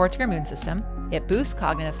coffee supports your immune system. It boosts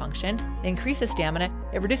cognitive function, it increases stamina,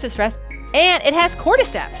 it reduces stress, and it has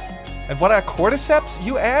cordyceps. And what are cordyceps,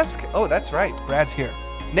 you ask? Oh, that's right, Brad's here.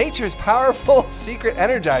 Nature's powerful secret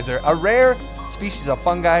energizer, a rare species of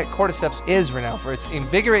fungi. Cordyceps is renowned for its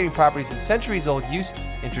invigorating properties and centuries-old use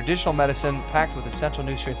in traditional medicine, packed with essential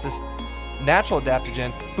nutrients. This natural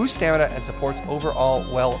adaptogen boosts stamina and supports overall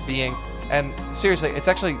well-being. And seriously, it's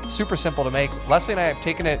actually super simple to make. Leslie and I have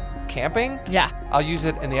taken it camping. Yeah. I'll use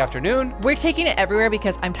it in the afternoon. We're taking it everywhere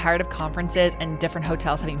because I'm tired of conferences and different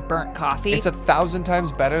hotels having burnt coffee. It's 1,000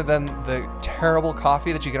 times better than the terrible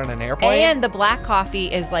coffee that you get on an airplane. And the black coffee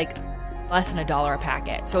is like less than $1 a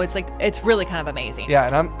packet. So it's like, it's really kind of amazing. Yeah,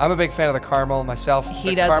 and I'm a big fan of the caramel myself.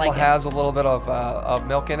 He the does caramel like it. has a little bit of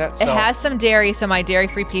milk in it. So. It has some dairy, so my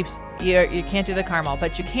dairy-free peeps, you can't do the caramel,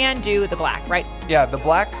 but you can do the black, right? Yeah, the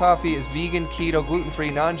black coffee is vegan, keto,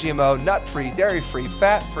 gluten-free, non-GMO, nut-free, dairy-free,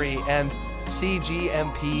 fat-free, and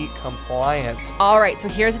CGMP compliant. All right, so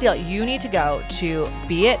here's the deal. You need to go to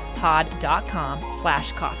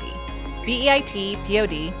beitpod.com/coffee.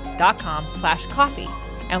 beitpod.com/coffee.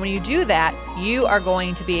 And when you do that, you are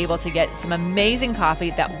going to be able to get some amazing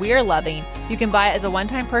coffee that we're loving. You can buy it as a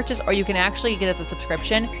one-time purchase, or you can actually get it as a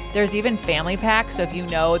subscription. There's even family packs. So if you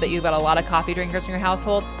know that you've got a lot of coffee drinkers in your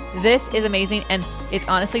household, this is amazing. And it's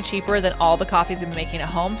honestly cheaper than all the coffees we've been making at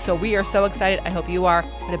home. So we are so excited. I hope you are.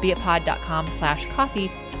 Go to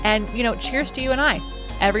beitpod.com/coffee. And, cheers to you and I.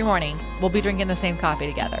 Every morning, we'll be drinking the same coffee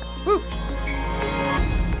together. Woo!